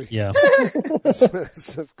 30. Yeah.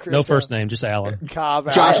 So Chris, no first name, just Allen.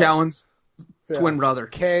 Cobb Josh Allen's twin brother.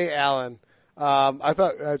 K. Allen. I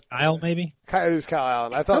thought Kyle maybe. It is Kyle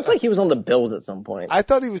Allen. I thought sounds like he was on the Bills at some point. I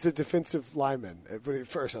thought he was a defensive lineman at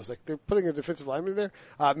first. I was like, they're putting a defensive lineman there.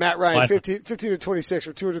 Matt Ryan, 15 to 26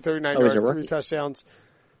 for 239 yards, 3 touchdowns.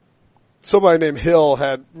 Somebody named Hill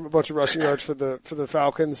had a bunch of rushing yards for the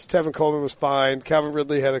Falcons. Tevin Coleman was fine. Calvin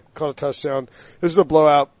Ridley caught a touchdown. This is a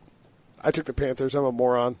blowout. I took the Panthers. I'm a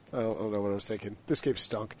moron. I don't know what I was thinking. This game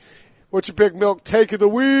stunk. What's your big milk take of the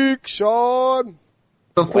week, Sean?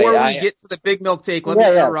 Before we get to the big milk take, let me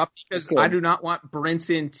interrupt because I do not want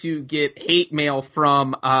Brinson to get hate mail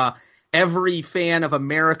from every fan of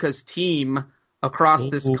America's team across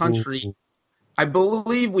this country. I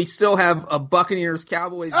believe we still have a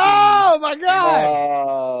Buccaneers-Cowboys game. Oh, my God!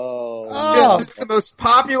 Oh. Just the most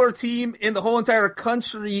popular team in the whole entire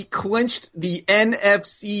country clinched the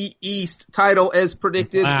NFC East title as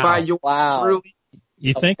predicted by yours truly.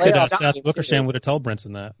 You think that Seth Wickersham would have told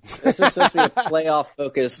Brinson that? This is supposed to be a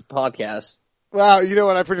playoff-focused podcast. Well, you know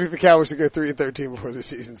what? I predicted the Cowboys to go 3-13 before the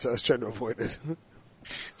season, so I was trying to avoid it.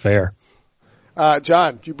 Fair.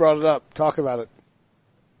 John, you brought it up. Talk about it.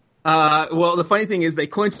 Well, the funny thing is they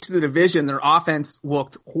clinched the division. Their offense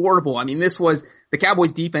looked horrible. I mean, the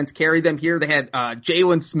Cowboys defense carried them here. They had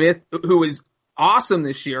Jalen Smith, who is awesome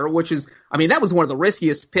this year, that was one of the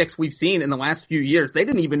riskiest picks we've seen in the last few years. They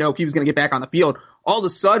didn't even know if he was going to get back on the field. All of a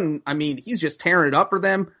sudden, he's just tearing it up for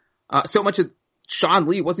them. So much that Sean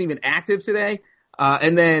Lee wasn't even active today.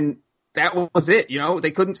 And then that was it.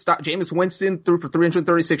 They couldn't stop. Jameis Winston threw for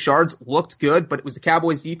 336 yards, looked good, but it was the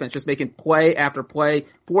Cowboys defense just making play after play,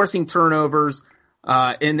 forcing turnovers.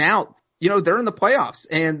 And now, they're in the playoffs.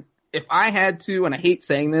 And if I had to, and I hate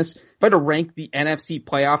saying this, if I had to rank the NFC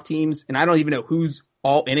playoff teams, and I don't even know who's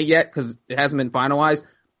all in it yet because it hasn't been finalized,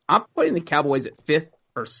 I'm putting the Cowboys at 5th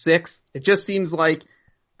or 6th. It just seems like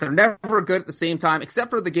they're never good at the same time,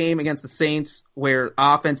 except for the game against the Saints where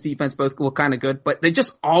offense, defense both look kind of good, but they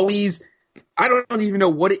just always, I don't even know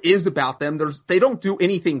what it is about them. They don't do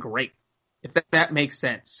anything great, if that makes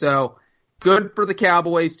sense. So good for the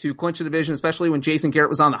Cowboys to clinch the division, especially when Jason Garrett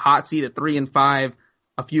was on the hot seat at 3-5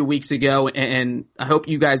 a few weeks ago. And I hope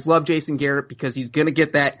you guys love Jason Garrett because he's going to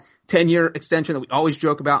get that 10-year extension that we always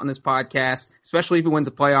joke about in this podcast, especially if he wins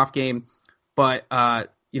a playoff game. But,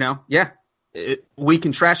 we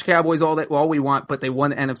can trash Cowboys all we want, but they won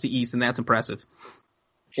the NFC East, and that's impressive.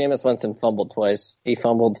 Jameis Winston fumbled twice. He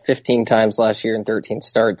fumbled 15 times last year in 13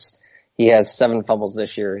 starts. He has 7 fumbles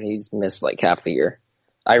this year. He's missed like half the year.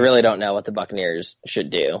 I really don't know what the Buccaneers should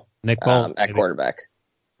do Nick Foles, at quarterback.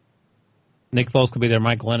 Nick Foles could be their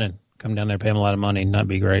Mike Glennon. Come down there, pay him a lot of money, not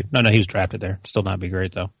be great. No, he was drafted there. Still not be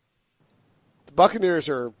great, though. The Buccaneers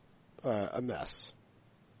are a mess.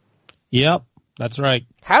 Yep, that's right.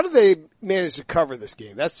 How do they manage to cover this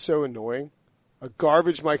game? That's so annoying. A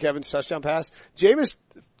garbage Mike Evans touchdown pass. Jameis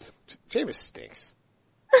stinks.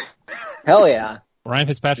 Hell yeah. Ryan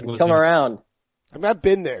Fitzpatrick was Come around. I've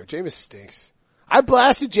been there. Jameis stinks. I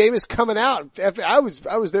blasted Jameis coming out. I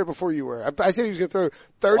was there before you were. I said he was going to throw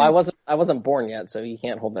 30. Well, I wasn't born yet, so you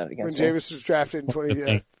can't hold that against me. When Jameis was drafted in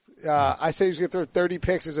 20. I said he was going to throw 30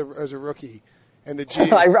 picks as a rookie, and the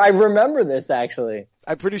GM. I remember this actually.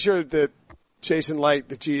 I'm pretty sure that Jason Light,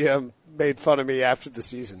 the GM, made fun of me after the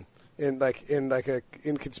season in a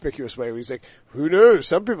inconspicuous way. Where he's like, "Who knows?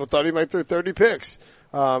 Some people thought he might throw 30 picks."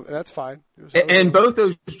 And that's fine. And both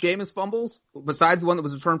those Jameis fumbles, besides the one that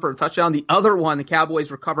was returned for a touchdown, the other one the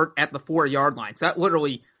Cowboys recovered at the 4-yard line. So that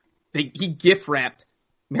literally, he gift wrapped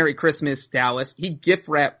Merry Christmas, Dallas. He gift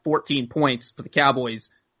wrapped 14 points for the Cowboys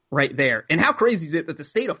right there. And how crazy is it that the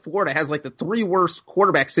state of Florida has like the 3 worst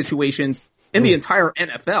quarterback situations in the entire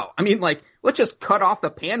NFL? Let's just cut off the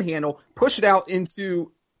panhandle, push it out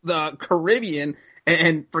into the Caribbean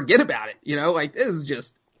and forget about it. This is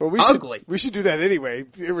just ugly. We should do that anyway,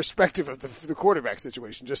 irrespective of the quarterback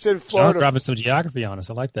situation. Just in Florida. Sean dropping some geography on us.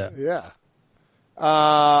 I like that. Yeah.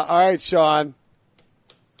 All right, Sean.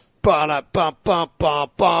 The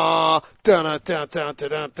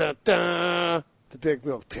big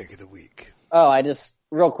milk take of the week. Oh,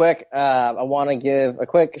 real quick, I want to give a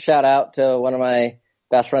quick shout out to one of my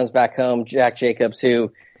best friends back home, Jack Jacobs,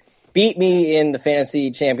 who beat me in the fantasy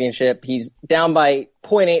championship. He's down by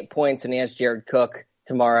 0.8 points and he has Jared Cook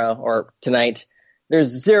tomorrow or tonight. There's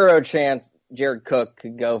 0 chance Jared Cook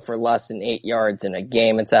could go for less than 8 yards in a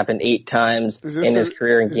game. It's happened 8 times in his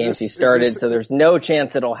career in games he started, so there's no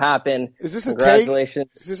chance it'll happen. Is this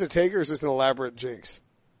Congratulations. Is this a take or is this an elaborate jinx?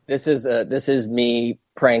 This is me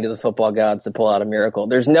praying to the football gods to pull out a miracle.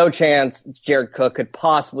 There's no chance Jared Cook could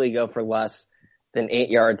possibly go for less than 8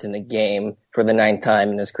 yards in the game for the 9th time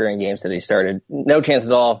in his career in games that he started. No chance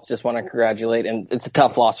at all. Just want to congratulate, and it's a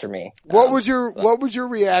tough loss for me. What would your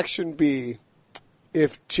reaction be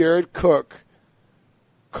if Jared Cook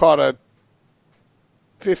caught a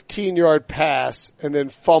 15-yard pass and then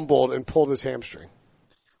fumbled and pulled his hamstring?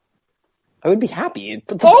 I would be happy.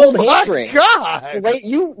 It's a pulled hamstring. God! Wait,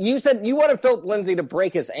 you said you wanted Philip Lindsay to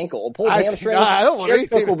break his ankle. A pulled hamstring? I don't want Jared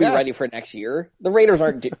anything. Cook will be ready for next year. The Raiders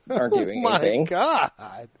aren't doing anything. Oh my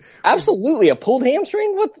God! Absolutely, a pulled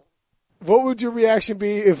hamstring? What would your reaction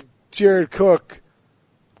be if Jared Cook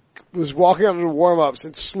was walking out of the warm-ups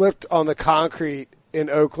and slipped on the concrete in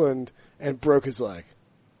Oakland and broke his leg?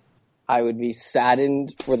 I would be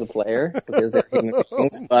saddened for the player because they're human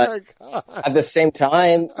beings, but at the same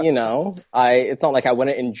time, it's not like I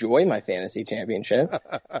wouldn't enjoy my fantasy championship.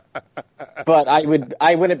 But I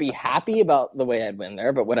wouldn't be happy about the way I'd win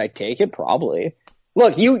there, but would I take it? Probably.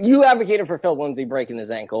 Look, you advocated for Phil Lindsay breaking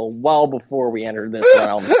his ankle well before we entered this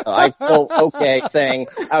realm. So I feel okay saying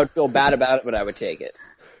I would feel bad about it, but I would take it.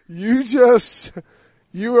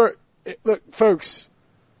 Look, folks.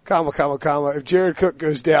 Comma. If Jared Cook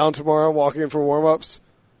goes down tomorrow walking in for warm-ups,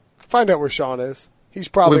 find out where Sean is. He's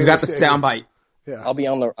probably We've got the soundbite. Yeah. I'll be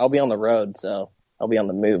on the road, so I'll be on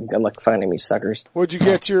the move. Good luck finding me suckers. What'd you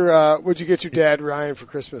get your dad Ryan for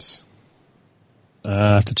Christmas?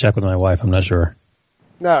 I have to check with my wife. I'm not sure.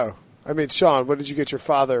 No. I mean, Sean, what did you get your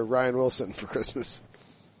father, Ryan Wilson, for Christmas?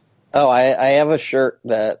 Oh, I have a shirt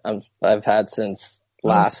that I've had since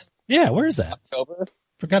last Yeah, where is that? October.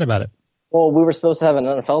 Forgot about it. Well, we were supposed to have an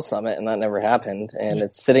NFL summit, and that never happened, and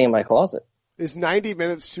it's sitting in my closet. Is 90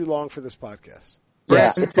 minutes too long for this podcast?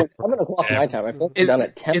 Yeah, it's 7 o'clock my time. I think we're done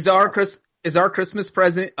at 10. Is our Christmas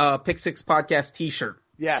present Pick Six Podcast T-shirt?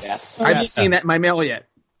 Yes. I haven't seen that in my mail yet.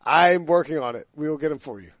 I'm working on it. We will get them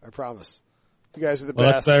for you. I promise. You guys are the Well,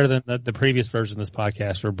 best. that's better than the previous version of this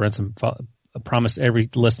podcast where Brinson promised every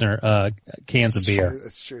listener cans of beer.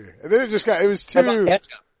 That's true. And then it was too.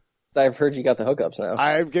 I've heard you got the hookups now.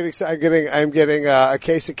 I'm getting a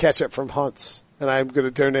case of ketchup from Hunt's, and I'm going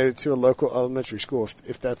to donate it to a local elementary school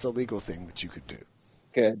if that's a legal thing that you could do.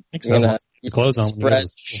 Good. You close on spread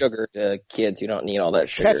sugar to kids who don't need all that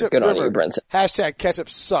sugar. Ketchup, Good on you, remember, Brinson. Hashtag ketchup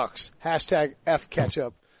sucks. Hashtag F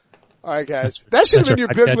ketchup. All right, guys. That should have been your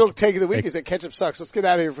big milk take of the week, is that ketchup sucks. Let's get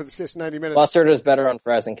out of here for this 90 minutes. Mustard is better on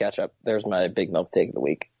fries than ketchup. There's my big milk take of the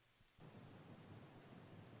week.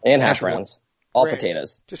 And hash browns. All Ranch.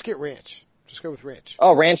 Potatoes. Just get ranch. Just go with ranch.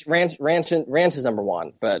 Oh, ranch is number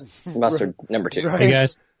one, but mustard number two. Right. Hey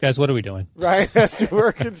guys, what are we doing? Ryan has to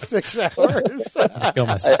work in 6 hours. Kill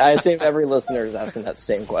myself. I assume every listener is asking that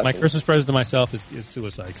same question. My Christmas present to myself is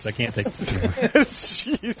suicide because I can't take this anymore.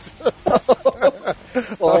 Jesus.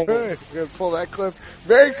 All right. We're going to pull that clip.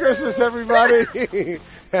 Merry Christmas, everybody.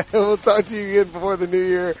 We'll talk to you again before the new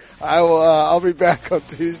year. I'll be back on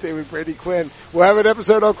Tuesday with Brady Quinn. We'll have an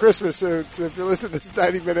episode on Christmas, so if you listen to this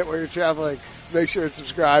 90 minute while you're traveling, make sure to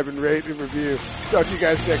subscribe and rate and review. Talk to you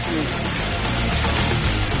guys next week.